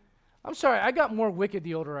 I'm sorry, I got more wicked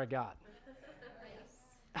the older I got.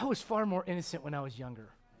 I was far more innocent when I was younger.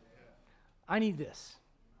 I need this.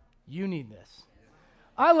 You need this.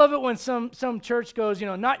 I love it when some church goes,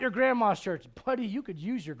 not your grandma's church. Buddy, you could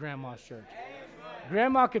use your grandma's church.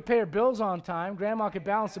 Grandma could pay her bills on time. Grandma could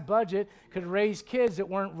balance the budget, could raise kids that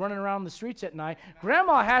weren't running around the streets at night.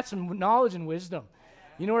 Grandma had some knowledge and wisdom.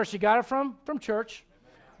 You know where she got it from? From church.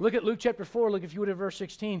 Look at Luke chapter 4. Look, if you would, at verse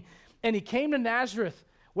 16. And he came to Nazareth,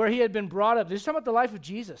 where he had been brought up. This is talking about the life of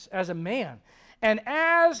Jesus as a man. And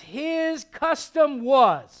as his custom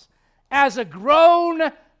was, as a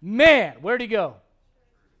grown man, where'd he go?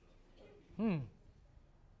 Well,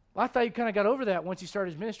 I thought you kind of got over that once he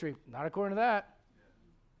started his ministry. Not according to that.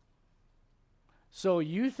 So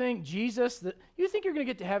you think Jesus, you think you're going to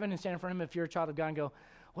get to heaven and stand in front of him if you're a child of God and go,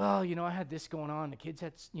 well, I had this going on. The kids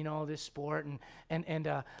had, this sport,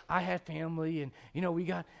 and I had family, and,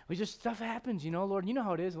 stuff happens, Lord. You know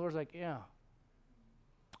how it is. The Lord's like, yeah.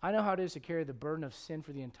 I know how it is to carry the burden of sin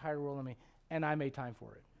for the entire world on me, and I made time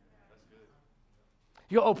for it. That's good.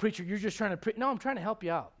 You go, oh, preacher, you're just trying to preach. No, I'm trying to help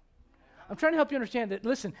you out. I'm trying to help you understand that,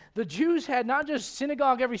 listen, the Jews had not just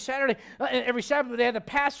synagogue every Saturday, every Sabbath, but they had the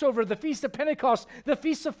Passover, the Feast of Pentecost, the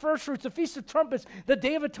Feast of First Fruits, the Feast of Trumpets, the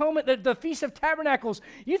Day of Atonement, the Feast of Tabernacles.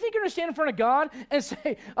 You think you're going to stand in front of God and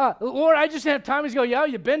say, Lord, I just didn't have time? He's going, yeah,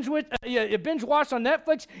 you binge watched on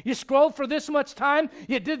Netflix, you scrolled for this much time,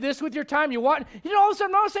 you did this with your time, you watched. All of a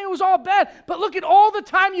sudden, I'm not saying it was all bad, but look at all the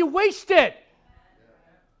time you wasted.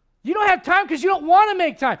 You don't have time because you don't want to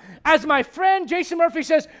make time. As my friend Jason Murphy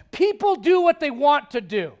says, people do what they want to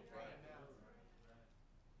do.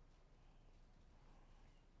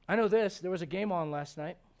 I know this. There was a game on last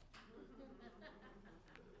night.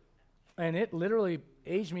 And it literally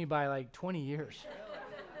aged me by like 20 years.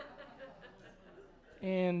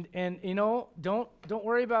 And don't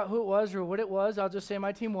worry about who it was or what it was. I'll just say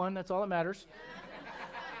my team won. That's all that matters.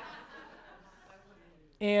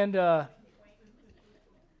 And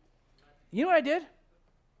you know what I did?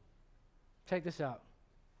 Check this out.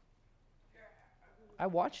 I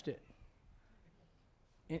watched it.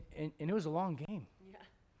 And it was a long game. Yeah.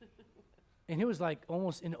 And it was like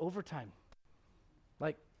almost in overtime.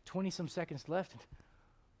 Like 20-some seconds left.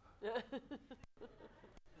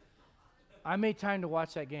 I made time to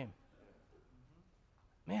watch that game.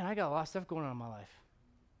 Man, I got a lot of stuff going on in my life.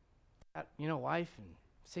 Wife and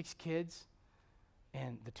 6 kids.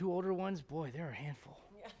 And the 2 older ones, boy, they're a handful.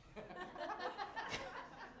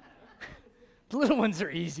 The little ones are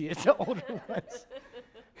easy. It's the older ones.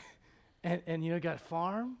 And got a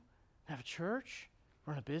farm, have a church,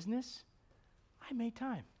 run a business. I made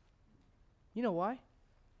time. You know why?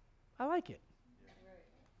 I like it.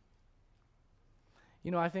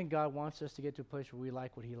 I think God wants us to get to a place where we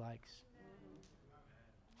like what he likes.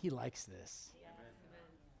 He likes this.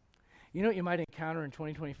 You know what you might encounter in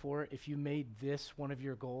 2024 if you made this one of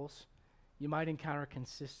your goals? You might encounter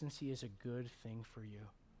consistency as a good thing for you.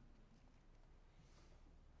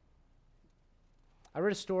 I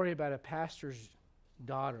read a story about a pastor's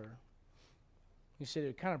daughter. He said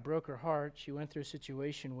it kind of broke her heart. She went through a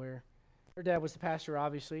situation where her dad was the pastor,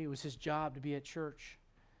 obviously. It was his job to be at church.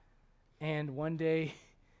 And one day,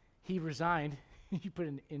 he resigned. You put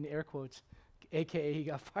in air quotes, a.k.a. he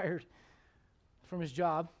got fired from his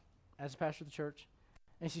job as a pastor of the church.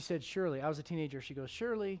 And she said, surely, I was a teenager. She goes,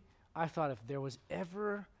 surely, I thought if there was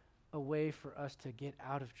ever a way for us to get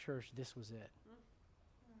out of church, this was it.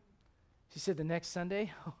 She said the next Sunday,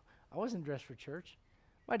 I wasn't dressed for church.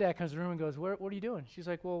 My dad comes to the room and goes, what are you doing? She's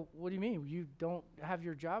like, well, what do you mean? You don't have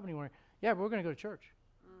your job anymore. Yeah, but we're going to go to church.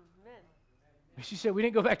 Amen. She said, we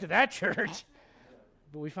didn't go back to that church,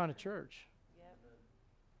 but we found a church. Yep.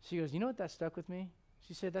 She goes, you know what that stuck with me?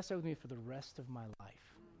 She said, that stuck with me for the rest of my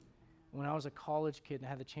life. When I was a college kid and I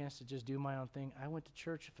had the chance to just do my own thing, I went to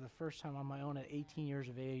church for the first time on my own at 18 years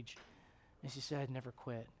of age. And she said, I'd never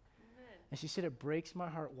quit. And she said, it breaks my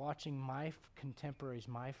heart watching my contemporaries,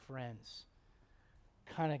 my friends,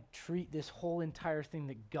 kind of treat this whole entire thing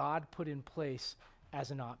that God put in place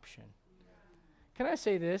as an option. Can I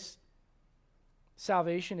say this?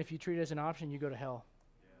 Salvation, if you treat it as an option, you go to hell.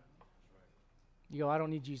 You go, I don't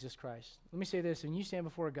need Jesus Christ. Let me say this. When you stand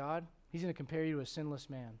before God, he's going to compare you to a sinless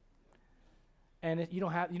man. And you know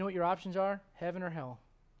what your options are? Heaven or hell.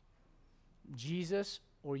 Jesus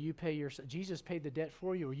or you pay yourself. Jesus paid the debt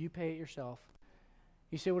for you, or you pay it yourself.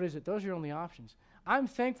 You say, what is it? Those are your only options. I'm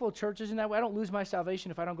thankful church isn't that way. I don't lose my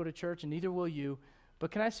salvation if I don't go to church, and neither will you.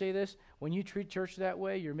 But can I say this? When you treat church that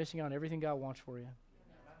way, you're missing out on everything God wants for you.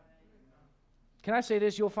 Can I say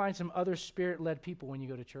this? You'll find some other spirit-led people when you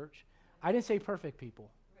go to church. I didn't say perfect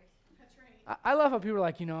people. That's right. I love how people are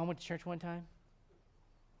like, I went to church one time.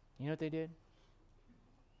 You know what they did?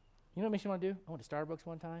 You know what makes me want to do? I went to Starbucks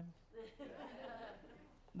one time.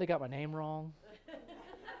 They got my name wrong.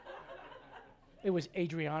 It was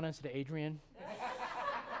Adriana instead of Adrian.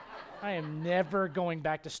 I am never going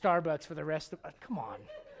back to Starbucks for the rest of... come on.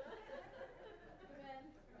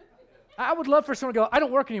 I would love for someone to go, I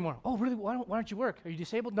don't work anymore. Oh, really? Why don't you work? Are you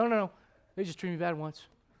disabled? No. They just treated me bad once.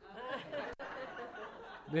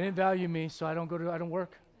 They didn't value me, so I don't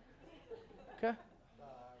work. Okay?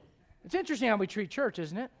 It's interesting how we treat church,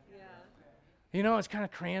 isn't it? You know, it's kind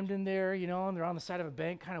of crammed in there, you know, and they're on the side of a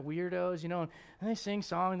bank, kind of weirdos, you know, and they sing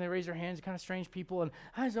song and they raise their hands, kind of strange people, and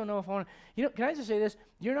I just don't know if I want to, you know, can I just say this?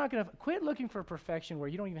 You're not going to, quit looking for perfection where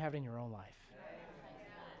you don't even have it in your own life.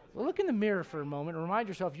 Well, look in the mirror for a moment and remind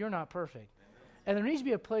yourself you're not perfect. And there needs to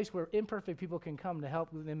be a place where imperfect people can come to help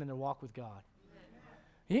them in their walk with God.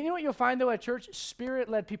 You know what you'll find, though, at church?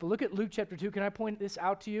 Spirit-led people. Look at Luke chapter 2. Can I point this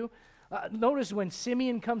out to you? Notice when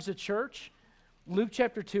Simeon comes to church, Luke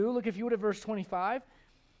chapter 2, look if you would at verse 25.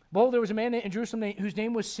 Behold, there was a man in Jerusalem whose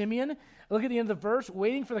name was Simeon. Look at the end of the verse,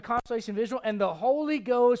 waiting for the consolation of Israel, and the Holy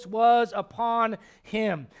Ghost was upon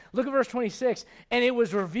him. Look at verse 26. And it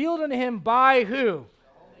was revealed unto him by who?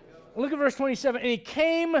 Look at verse 27. And he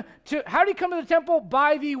came to, how did he come to the temple?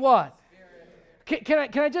 By the what? Can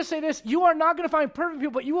I just say this? You are not going to find perfect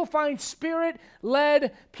people, but you will find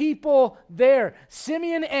Spirit-led people there.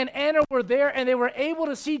 Simeon and Anna were there, and they were able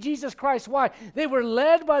to see Jesus Christ. Why? They were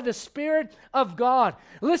led by the Spirit of God.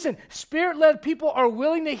 Listen, Spirit-led people are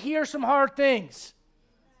willing to hear some hard things.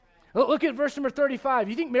 Look at verse number 35.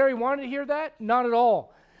 You think Mary wanted to hear that? Not at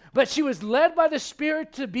all. But she was led by the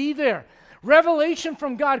Spirit to be there. Revelation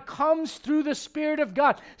from God comes through the Spirit of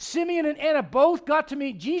God. Simeon and Anna both got to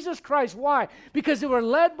meet Jesus Christ. Why? Because they were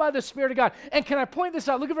led by the Spirit of God. And can I point this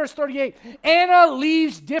out? Look at verse 38. Anna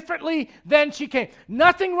leaves differently than she came.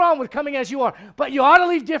 Nothing wrong with coming as you are, but you ought to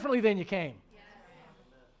leave differently than you came. Yes.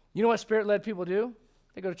 You know what Spirit-led people do?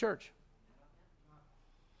 They go to church.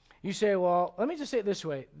 You say, well, let me just say it this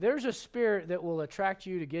way. There's a spirit that will attract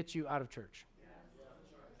you to get you out of church.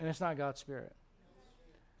 And it's not God's Spirit.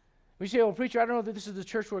 We say, well, preacher, I don't know that this is the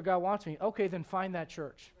church where God wants me. Okay, then find that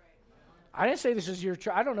church. I didn't say this is your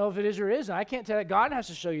church. I don't know if it is or isn't. I can't tell that. God has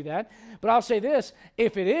to show you that. But I'll say this.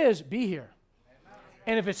 If it is, be here.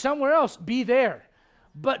 And if it's somewhere else, be there.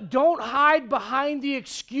 But don't hide behind the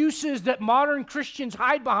excuses that modern Christians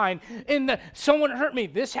hide behind. In the, someone hurt me.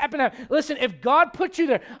 This happened. Listen, if God puts you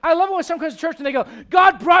there. I love it when someone comes to church and they go,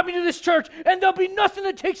 God brought me to this church and there'll be nothing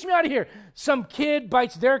that takes me out of here. Some kid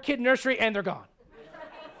bites their kid in nursery and they're gone.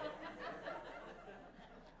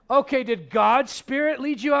 Okay, did God's Spirit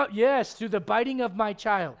lead you out? Yes, through the biting of my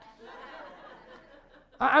child.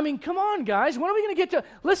 I mean, come on, guys. When are we going to get to...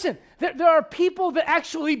 Listen, there are people that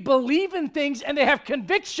actually believe in things and they have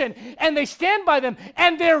conviction and they stand by them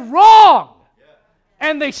and they're wrong.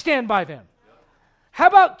 And they stand by them. How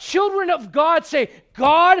about children of God say,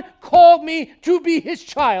 God called me to be his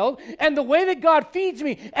child, and the way that God feeds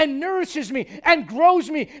me and nourishes me and grows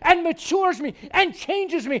me and matures me and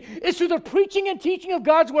changes me is through the preaching and teaching of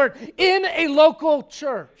God's word in a local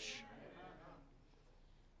church.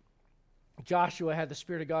 Joshua had the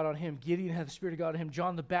Spirit of God on him. Gideon had the Spirit of God on him.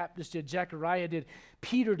 John the Baptist did. Zechariah did.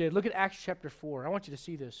 Peter did. Look at Acts chapter 4. I want you to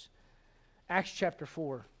see this. Acts chapter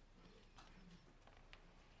 4.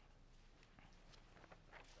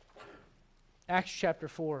 Acts chapter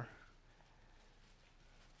 4.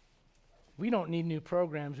 We don't need new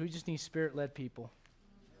programs. We just need Spirit-led people.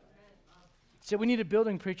 So we need a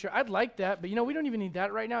building preacher. I'd like that, but we don't even need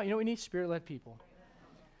that right now. We need Spirit-led people.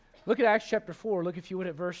 Look at Acts chapter 4. Look, if you would,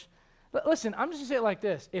 at verse. But listen, I'm just going to say it like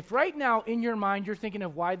this. If right now in your mind you're thinking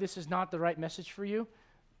of why this is not the right message for you,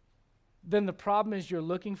 then the problem is you're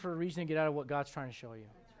looking for a reason to get out of what God's trying to show you.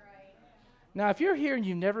 Now, if you're here and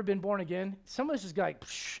you've never been born again, some of us is like,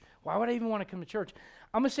 why would I even want to come to church?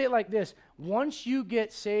 I'm going to say it like this. Once you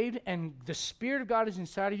get saved and the Spirit of God is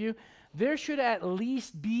inside of you, there should at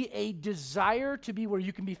least be a desire to be where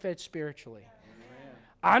you can be fed spiritually. Amen.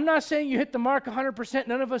 I'm not saying you hit the mark 100%.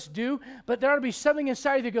 None of us do. But there ought to be something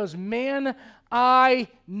inside you that goes, man, I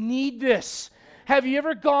need this. Have you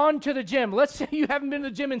ever gone to the gym? Let's say you haven't been to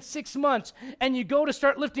the gym in 6 months and you go to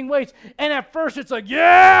start lifting weights. And at first it's like,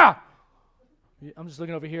 yeah. I'm just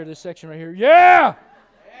looking over here, this section right here. Yeah.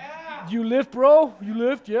 You lift, bro? You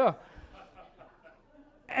lift? Yeah.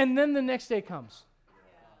 And then the next day comes.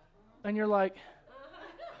 And you're like,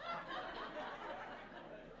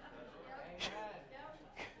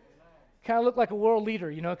 kind of look like a world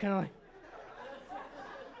leader, kind of like,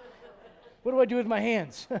 what do I do with my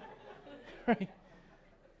hands? Right?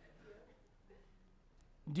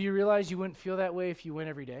 Do you realize you wouldn't feel that way if you went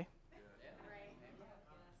every day?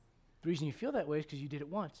 The reason you feel that way is because you did it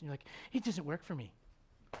once. And you're like, it doesn't work for me.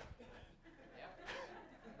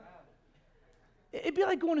 It'd be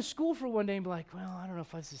like going to school for one day and be like, well, I don't know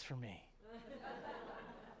if this is for me.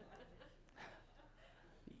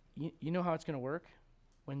 You know how it's going to work?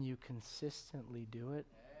 When you consistently do it.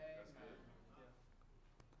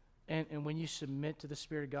 And when you submit to the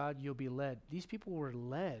Spirit of God, you'll be led. These people were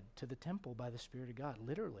led to the temple by the Spirit of God,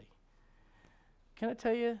 literally. Can I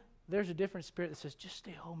tell you, there's a different spirit that says, just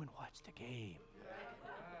stay home and watch the game.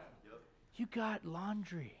 You got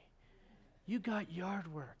laundry. You got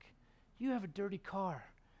yard work. You have a dirty car.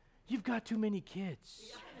 You've got too many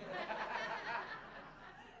kids.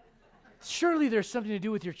 Surely there's something to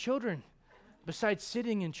do with your children besides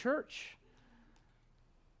sitting in church.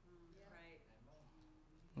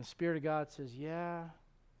 And the Spirit of God says, yeah,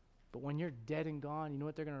 but when you're dead and gone, you know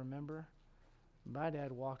what they're going to remember? My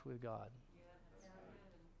dad walked with God.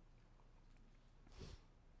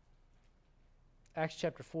 Acts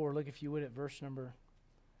chapter 4, look if you would at verse number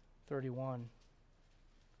 31.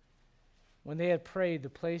 When they had prayed, the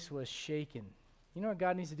place was shaken. You know what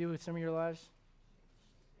God needs to do with some of your lives?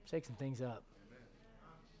 Shake some things up. Amen.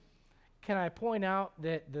 Can I point out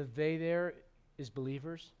that the they there is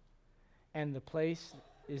believers, and the place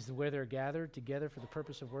is where they're gathered together for the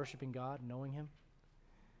purpose of worshiping God, knowing Him?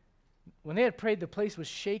 When they had prayed, the place was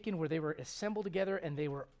shaken where they were assembled together, and they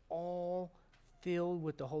were all filled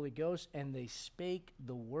with the Holy Ghost, and they spake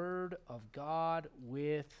the word of God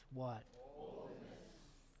with what?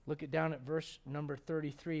 Look it down at verse number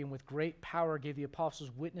 33. And with great power gave the apostles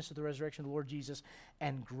witness of the resurrection of the Lord Jesus,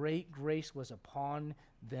 and great grace was upon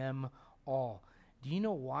them all. Do you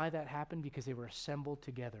know why that happened? Because they were assembled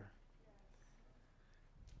together.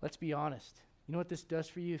 Let's be honest. You know what this does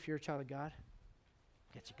for you if you're a child of God?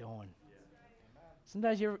 Gets you going.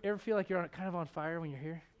 Sometimes you ever feel like you're kind of on fire when you're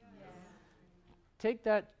here? Take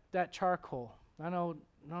that charcoal. I don't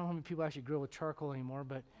know how many people actually grill with charcoal anymore,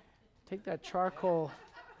 but take that charcoal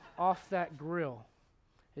off that grill.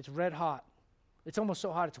 It's red hot. It's almost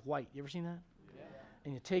so hot it's white. You ever seen that? Yeah.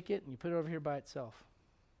 And you take it and you put it over here by itself.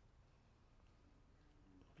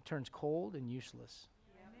 It turns cold and useless.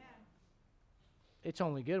 Yeah. It's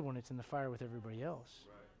only good when it's in the fire with everybody else.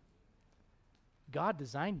 Right. God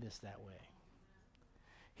designed this that way.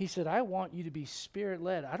 He said, I want you to be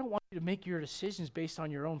Spirit-led. I don't want you to make your decisions based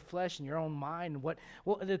on your own flesh and your own mind.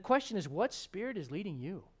 Well, the question is, what spirit is leading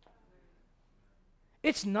you?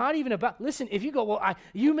 It's not even about, listen, if you go, well,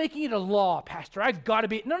 you making it a law, Pastor, I've got to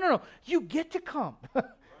be, no. You get to come.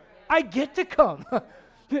 I get to come.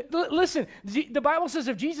 Listen, the Bible says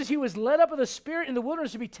of Jesus, he was led up of the Spirit in the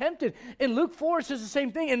wilderness to be tempted. In Luke 4, it says the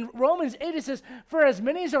same thing. In Romans 8, it says, for as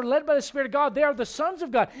many as are led by the Spirit of God, they are the sons of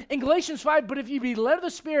God. In Galatians 5, but if you be led of the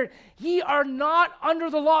Spirit, ye are not under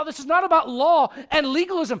the law. This is not about law and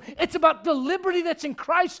legalism. It's about the liberty that's in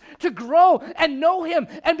Christ to grow and know him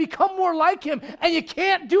and become more like him. And you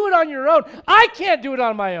can't do it on your own. I can't do it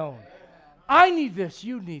on my own. I need this.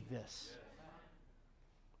 You need this.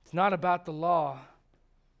 It's not about the law.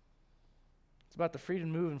 It's about the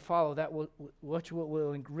freedom to move and follow that which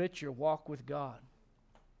will enrich your walk with God.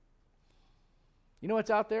 You know what's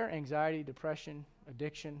out there? Anxiety, depression,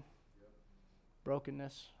 addiction,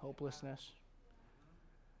 brokenness, hopelessness.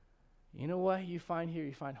 You know what you find here?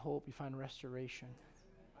 You find hope, you find restoration.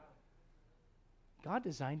 God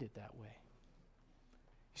designed it that way.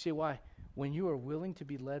 You see why? When you are willing to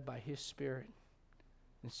be led by his Spirit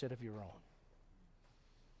instead of your own.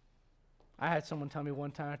 I had someone tell me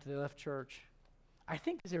one time after they left church, I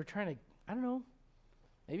think because they were trying to, I don't know,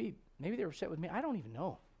 maybe they were upset with me. I don't even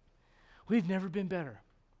know. We've never been better.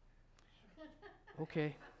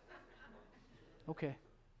 Okay.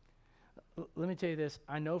 Let me tell you this.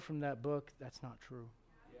 I know from that book that's not true.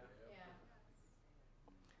 Yeah.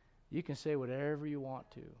 You can say whatever you want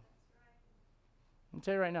to. I'm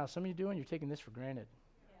tell you right now, some of you're taking this for granted.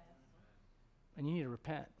 And you need to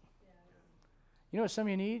repent. You know what some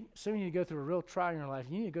of you need? Some of you need to go through a real trial in your life.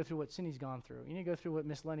 You need to go through what Cindy's gone through. You need to go through what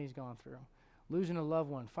Miss Lenny's gone through. Losing a loved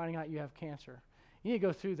one, finding out you have cancer. You need to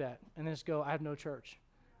go through that and then just go, I have no church.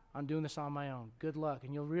 I'm doing this on my own. Good luck.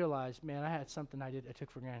 And you'll realize, man, I had something I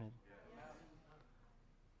took for granted.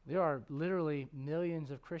 There are literally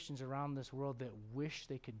millions of Christians around this world that wish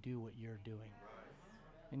they could do what you're doing.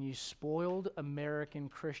 And you spoiled American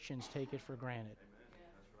Christians take it for granted.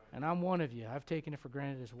 And I'm one of you. I've taken it for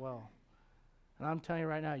granted as well. And I'm telling you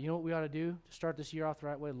right now, you know what we ought to do to start this year off the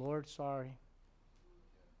right way? Lord, sorry.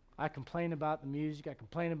 I complain about the music. I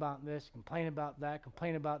complain about this. Complain about that.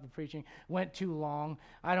 Complain about the preaching. Went too long.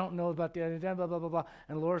 I don't know about the other, blah, blah, blah, blah.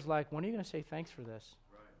 And the Lord's like, when are you going to say thanks for this?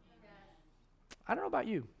 Right. I don't know about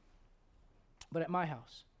you, but at my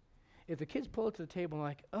house, if the kids pull it to the table and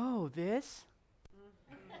like, oh, this?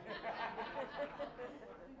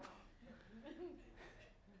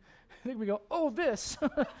 I think we go, oh, this.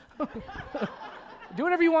 Do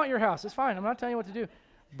whatever you want in your house. It's fine. I'm not telling you what to do.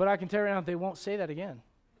 But I can tell you right now, they won't say that again.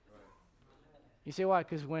 You say why?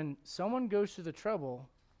 Because when someone goes through the trouble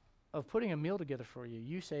of putting a meal together for you,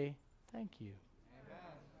 you say, thank you.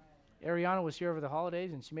 Amen. Ariana was here over the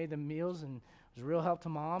holidays, and she made the meals, and it was a real help to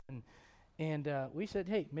Mom. And we said,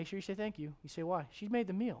 hey, make sure you say thank you. You say, why? She made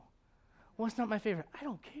the meal. Well, it's not my favorite. I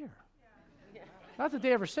don't care. Yeah. Not that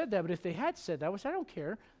they ever said that, but if they had said that, I would say, I don't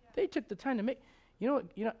care. They took the time to make. You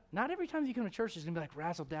know, not every time you come to church is going to be like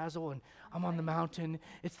razzle dazzle and I'm on the mountain.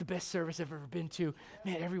 It's the best service I've ever been to.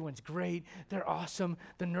 Man, everyone's great. They're awesome.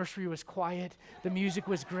 The nursery was quiet. The music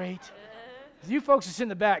was great. You folks that's in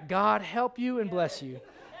the back, God help you and bless you.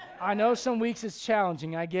 I know some weeks it's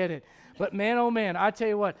challenging. I get it. But man, oh man, I tell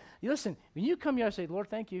you what. Listen, when you come here, I say,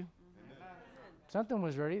 Lord, thank you. Something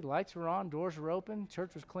was ready. Lights were on. Doors were open.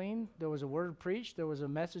 Church was clean. There was a word preached. There was a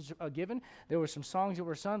message given. There were some songs that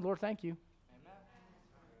were sung. Lord, thank you.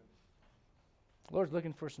 Lord's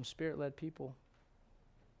looking for some Spirit-led people.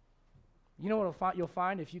 You know what you'll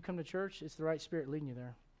find if you come to church? It's the right Spirit leading you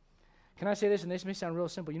there. Can I say this? And this may sound real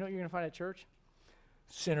simple. You know what you're going to find at church?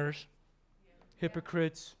 Sinners,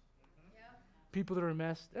 hypocrites, people that are a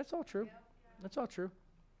mess. That's all true. That's all true.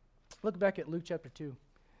 Look back at Luke chapter 2.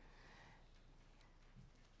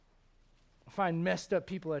 I find messed up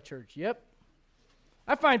people at church. Yep.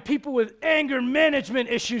 I find people with anger management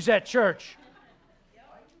issues at church.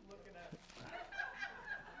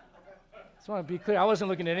 Just want to be clear. I wasn't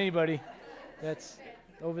looking at anybody. That's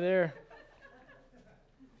over there.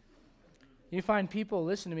 You find people,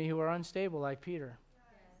 listen to me, who are unstable like Peter.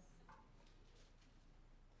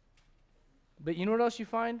 But you know what else you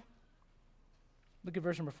find? Look at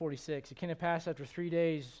verse number 46. It came to pass after 3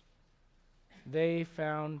 days, they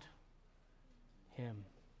found him.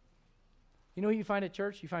 You know what you find at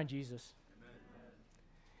church? You find Jesus. Amen.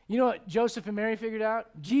 You know what Joseph and Mary figured out?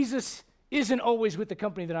 Jesus isn't always with the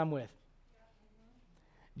company that I'm with.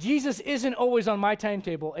 Jesus isn't always on my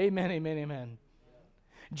timetable. Amen, amen, amen.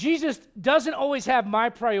 Jesus doesn't always have my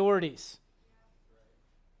priorities.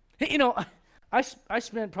 You know, I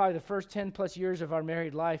spent probably the first 10 plus years of our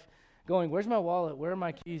married life going, where's my wallet? Where are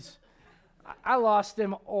my keys? I lost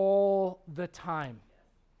them all the time.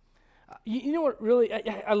 You know what really,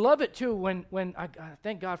 I love it too when I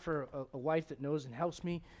thank God for a wife that knows and helps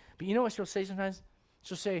me. But you know what she'll say sometimes?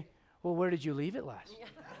 She'll say, well, where did you leave it last? Yeah.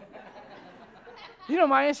 You know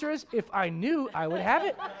my answer is, if I knew, I would have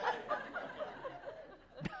it.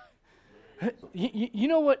 You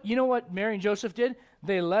know what Mary and Joseph did?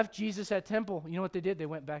 They left Jesus at temple. You know what they did? They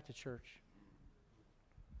went back to church.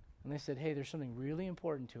 And they said, hey, there's something really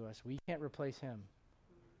important to us. We can't replace him.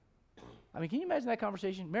 I mean, can you imagine that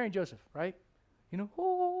conversation? Mary and Joseph, right? You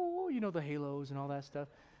know, the halos and all that stuff.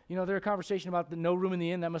 You know, their conversation about the no room in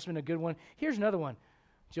the inn, that must have been a good one. Here's another one.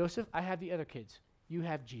 Joseph, I have the other kids. You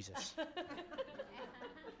have Jesus.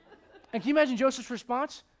 And can you imagine Joseph's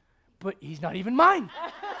response? But he's not even mine.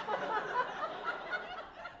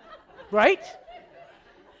 Right?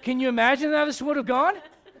 Can you imagine how this would have gone?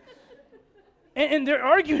 And they're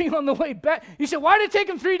arguing on the way back. You said, why did it take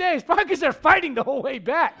them 3 days? Probably because they're fighting the whole way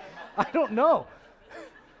back. I don't know.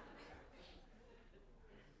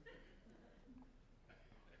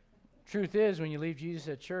 Truth is, when you leave Jesus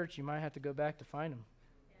at church, you might have to go back to find him.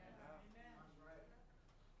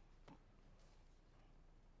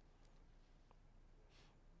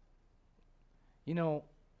 You know,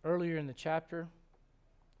 earlier in the chapter,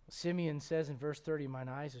 Simeon says in verse 30, mine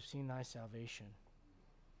eyes have seen thy salvation.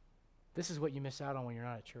 This is what you miss out on when you're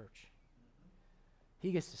not at church.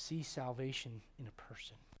 He gets to see salvation in a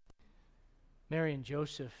person. Mary and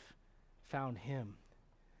Joseph found him.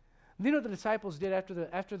 You know what the disciples did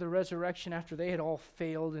after the resurrection, after they had all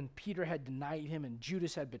failed and Peter had denied him and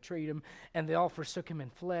Judas had betrayed him and they all forsook him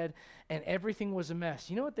and fled and everything was a mess.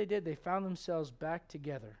 You know what they did? They found themselves back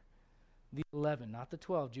together. The 11, not the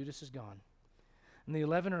 12. Judas is gone. And the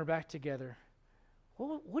 11 are back together.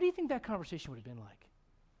 Well, what do you think that conversation would have been like?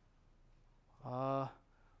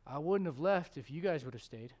 I wouldn't have left if you guys would have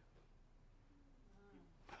stayed.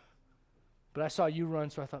 But I saw you run,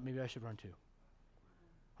 so I thought maybe I should run too.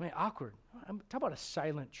 I mean, awkward. Talk about a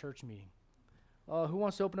silent church meeting. Who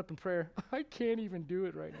wants to open up in prayer? I can't even do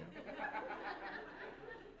it right now.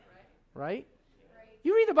 Right?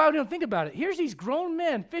 You read the Bible and think about it. Here's these grown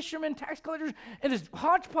men, fishermen, tax collectors, and this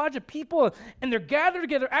hodgepodge of people, and they're gathered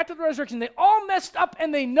together after the resurrection. They all messed up,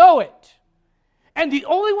 and they know it. And the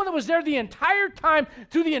only one that was there the entire time,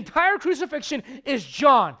 through the entire crucifixion, is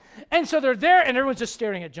John. And so they're there, and everyone's just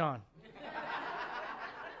staring at John.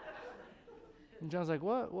 And John's like,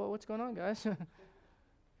 what's going on, guys? And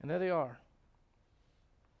there they are.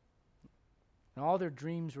 And all their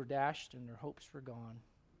dreams were dashed and their hopes were gone.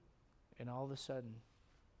 And all of a sudden,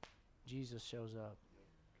 Jesus shows up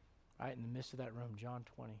right in the midst of that room, John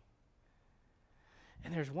 20.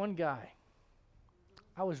 And there's one guy.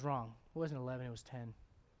 I was wrong. It wasn't 11, it was 10.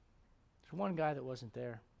 There's one guy that wasn't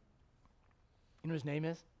there. You know what his name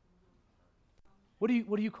is? What do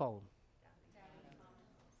you call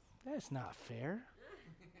him? That's not fair.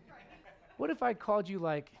 What if I called you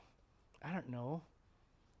like, I don't know,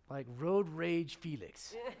 like Road Rage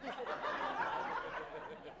Felix?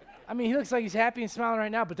 I mean, he looks like he's happy and smiling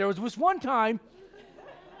right now, but there was this one time,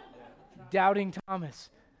 Doubting Thomas.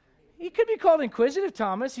 He could be called Inquisitive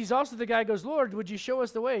Thomas. He's also the guy who goes, Lord, would you show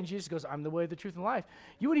us the way? And Jesus goes, I'm the way, the truth, and life.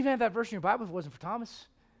 You wouldn't even have that verse in your Bible if it wasn't for Thomas.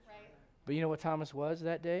 Right. But you know what Thomas was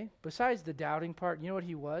that day? Besides the doubting part, you know what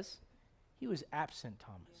he was? He was absent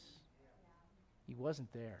Thomas. He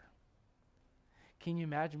wasn't there. Can you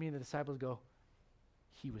imagine me and the disciples go,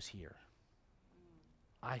 he was here.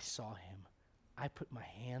 I saw him. I put my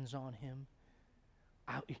hands on him.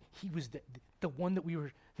 He was the one that we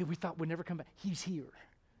thought would never come back. He's here.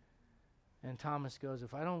 And Thomas goes,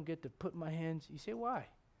 if I don't get to put my hands, you say, why?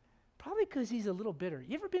 Probably because he's a little bitter.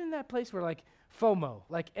 You ever been in that place where like FOMO,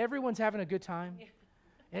 like everyone's having a good time? Yeah.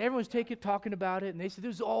 And everyone's talking about it, and they say,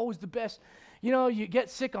 this is always the best. You know, you get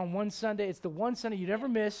sick on one Sunday. It's the one Sunday you never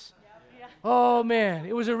miss. Yep. Yeah. Oh, man,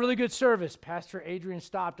 it was a really good service. Pastor Adrian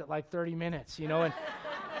stopped at like 30 minutes, you know, and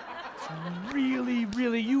it's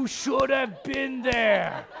really, you should have been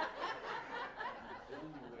there.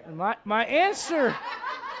 And my answer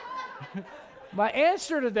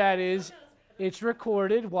to that is, it's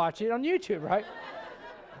recorded, watch it on YouTube, right?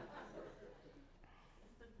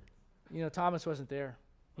 You know, Thomas wasn't there.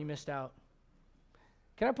 He missed out.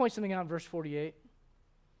 Can I point something out in verse 48?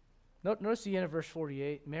 Notice the end of verse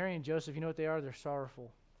 48. Mary and Joseph, you know what they are? They're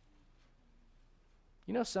sorrowful.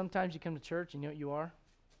 You know, sometimes you come to church and you know what you are?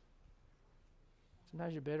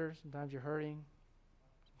 Sometimes you're bitter. Sometimes you're hurting.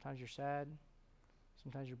 Sometimes you're sad.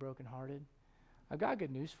 Sometimes you're brokenhearted. I've got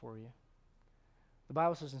good news for you. The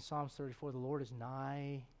Bible says in Psalms 34, the Lord is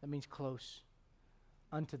nigh, that means close,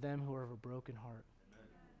 unto them who are of a broken heart. Amen.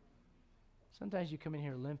 Sometimes you come in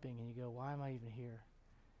here limping and you go, why am I even here?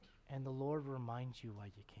 And the Lord reminds you why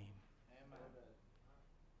you came. Amen.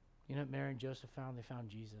 You know what Mary and Joseph found? They found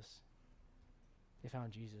Jesus. They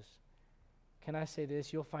found Jesus. Can I say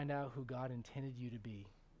this? You'll find out who God intended you to be.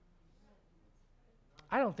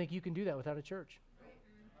 I don't think you can do that without a church.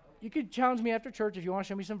 You could challenge me after church if you want to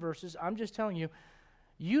show me some verses. I'm just telling you,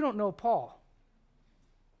 you don't know Paul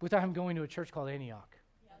without him going to a church called Antioch.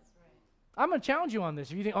 Yes, right. I'm going to challenge you on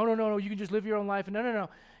this. If you think, oh, no, you can just live your own life. No.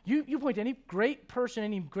 You point to any great person,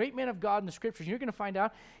 any great man of God in the Scriptures, you're going to find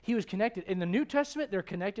out he was connected. In the New Testament, they're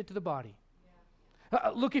connected to the body.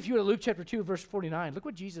 Yeah. Look, if you at Luke chapter 2, verse 49. Look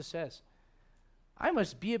what Jesus says. I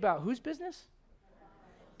must be about whose business?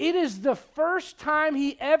 It is the first time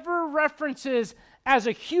he ever references as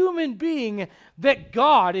a human being that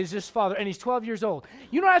God is his father, and he's 12 years old.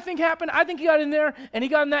 You know what I think happened? I think he got in there, and he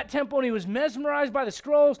got in that temple, and he was mesmerized by the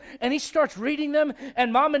scrolls, and he starts reading them,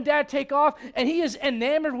 and mom and dad take off, and he is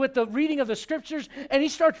enamored with the reading of the Scriptures, and he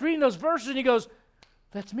starts reading those verses, and he goes,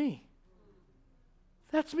 that's me.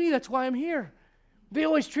 That's me. That's why I'm here. They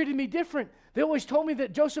always treated me different. They always told me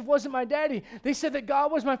that Joseph wasn't my daddy. They said that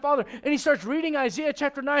God was my father. And he starts reading Isaiah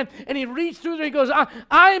chapter 9, and he reads through there. He goes,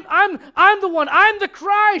 I'm the one. I'm the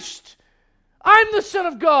Christ. I'm the Son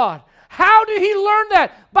of God. How did he learn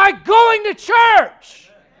that? By going to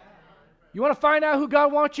church. You want to find out who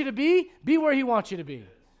God wants you to be? Be where he wants you to be.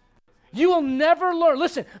 You will never learn.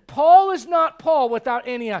 Listen, Paul is not Paul without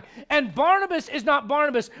Antioch. And Barnabas is not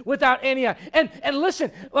Barnabas without Antioch. And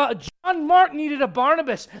listen, John Mark needed a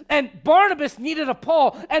Barnabas. And Barnabas needed a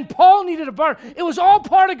Paul. And Paul needed a Barnabas. It was all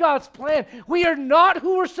part of God's plan. We are not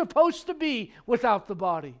who we're supposed to be without the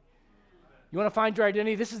body. You want to find your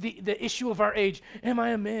identity? This is the issue of our age. Am I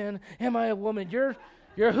a man? Am I a woman? You're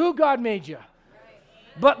who God made you.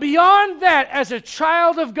 But beyond that, as a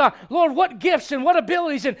child of God, Lord, what gifts and what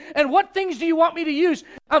abilities and what things do you want me to use?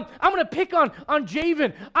 I'm going to pick on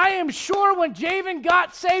Javen. I am sure when Javen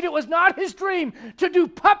got saved, it was not his dream to do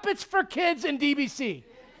puppets for kids in DBC.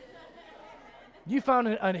 You found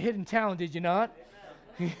a hidden talent, did you not?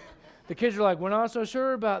 The kids are like, we're not so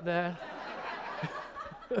sure about that.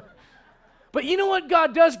 But you know what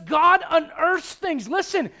God does? God unearths things.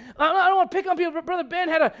 Listen, I don't want to pick on people, but Brother Ben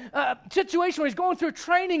had a situation where he's going through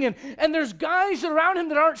training, and there's guys around him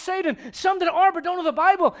that aren't saved, and some that are but don't know the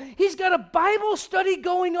Bible. He's got a Bible study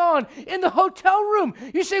going on in the hotel room.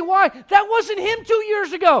 You say, why? That wasn't him 2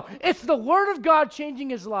 years ago. It's the Word of God changing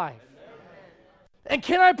his life. And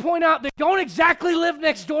can I point out, they don't exactly live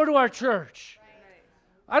next door to our church.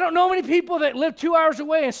 I don't know many people that live 2 hours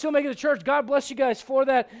away and still make it to church. God bless you guys for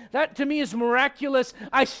that. That to me is miraculous.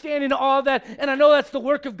 I stand in awe of that, and I know that's the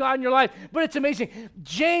work of God in your life, but it's amazing.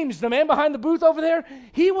 James, the man behind the booth over there,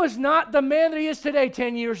 he was not the man that he is today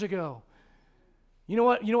 10 years ago. You know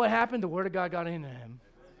what? You know what happened? The Word of God got into him.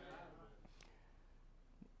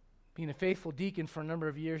 Being a faithful deacon for a number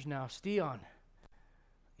of years now. Steon.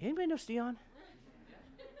 Anybody know Steon?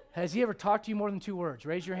 Has he ever talked to you more than 2 words?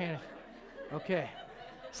 Raise your hand. Okay.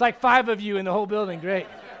 It's like 5 of you in the whole building. Great.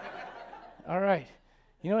 All right.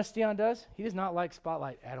 You know what Steon does? He does not like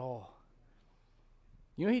Spotlight at all.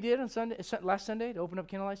 You know what he did on Sunday, last Sunday to open up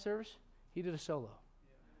candlelight service? He did a solo.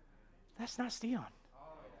 That's not Steon.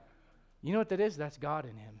 You know what that is? That's God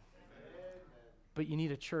in him. But you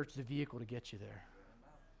need a church, the vehicle to get you there.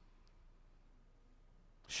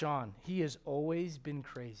 Sean, he has always been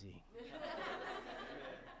crazy.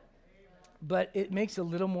 But it makes a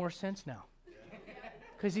little more sense now.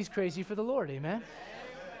 Because he's crazy for the Lord, amen?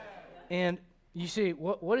 And you see,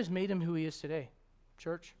 what has made him who he is today?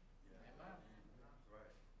 Church?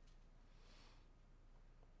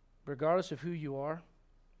 Regardless of who you are,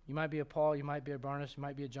 you might be a Paul, you might be a Barnabas, you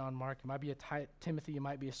might be a John Mark, you might be a Timothy, you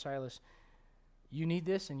might be a Silas. You need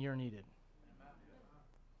this and you're needed.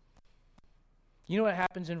 You know what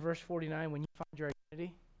happens in verse 49? When you find your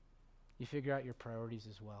identity, you figure out your priorities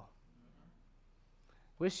as well.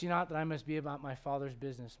 Wish you not that I must be about my Father's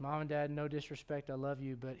business. Mom and Dad, no disrespect, I love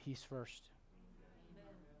you, but he's first.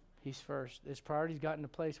 Amen. He's first. His priorities got into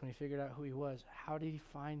place when he figured out who he was. How did he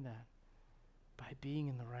find that? By being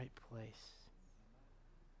in the right place.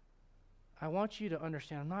 I want you to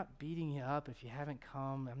understand, I'm not beating you up if you haven't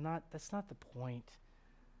come. That's not the point.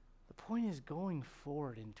 The point is going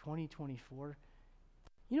forward in 2024.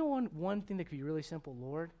 You know one thing that could be really simple,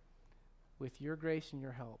 Lord, with your grace and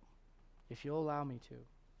your help, if you'll allow me to.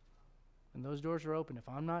 And those doors are open. If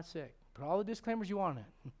I'm not sick, put all the disclaimers you want in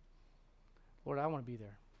it. Lord, I want to be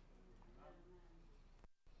there.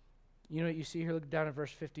 You know what you see here? Look down at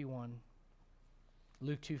verse 51.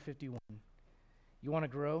 Luke 2:51. You want to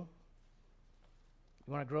grow?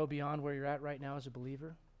 You want to grow beyond where you're at right now as a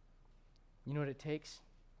believer? You know what it takes?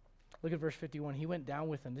 Look at verse 51. He went down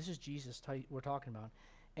with them. This is Jesus we're talking about.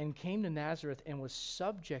 And came to Nazareth and was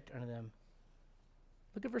subject unto them.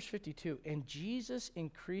 Look at verse 52. And Jesus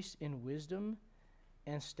increased in wisdom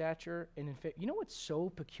and stature and in faith. You know what's so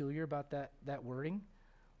peculiar about that wording?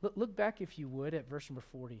 Look back, if you would, at verse number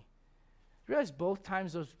 40. You realize both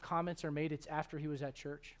times those comments are made, it's after he was at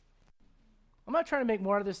church? I'm not trying to make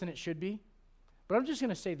more of this than it should be, but I'm just going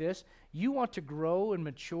to say this. You want to grow and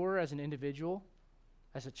mature as an individual,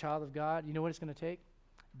 as a child of God, you know what it's going to take?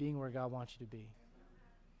 Being where God wants you to be.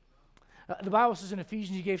 The Bible says in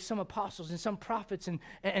Ephesians, he gave some apostles and some prophets and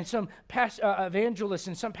some evangelists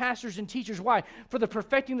and some pastors and teachers. Why? For the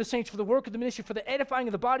perfecting of the saints, for the work of the ministry, for the edifying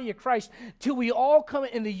of the body of Christ, till we all come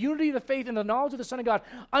in the unity of the faith and the knowledge of the Son of God,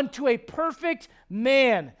 unto a perfect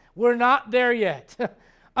man. We're not there yet.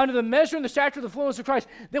 Under the measure and the stature of the fullness of Christ,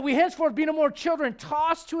 that we henceforth be no more children,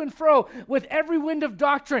 tossed to and fro with every wind of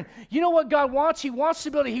doctrine. You know what God wants? He wants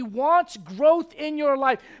stability. He wants growth in your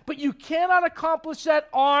life. But you cannot accomplish that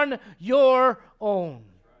on your own.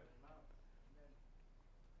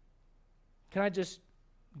 Can I just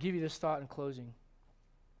give you this thought in closing?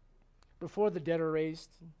 Before the dead are raised,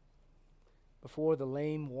 before the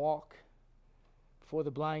lame walk, before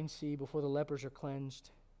the blind see, before the lepers are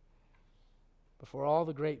cleansed, before all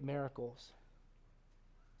the great miracles,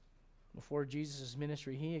 before Jesus'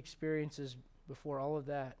 ministry, he experiences before all of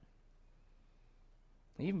that,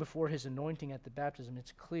 even before his anointing at the baptism,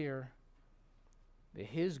 it's clear that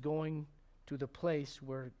his going to the place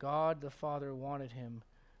where God the Father wanted him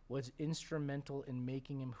was instrumental in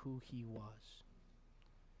making him who he was.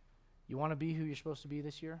 You want to be who you're supposed to be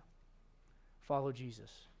this year? Follow Jesus.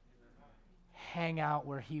 Hang out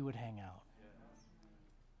where he would hang out.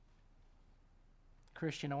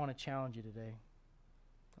 Christian, I want to challenge you today.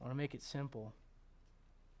 I want to make it simple.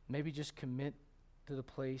 Maybe just commit to the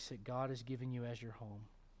place that God has given you as your home.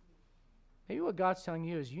 Maybe what God's telling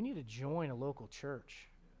you is you need to join a local church.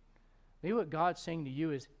 Maybe what God's saying to you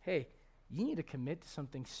is, hey, you need to commit to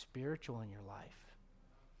something spiritual in your life.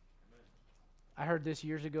 I heard this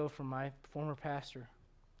years ago from my former pastor.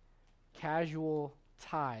 Casual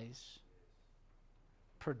ties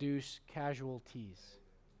produce casualties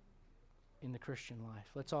in the Christian life.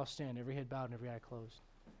 Let's all stand, every head bowed and every eye closed.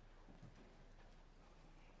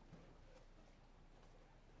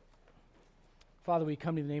 Father, we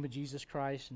come to the name of Jesus Christ.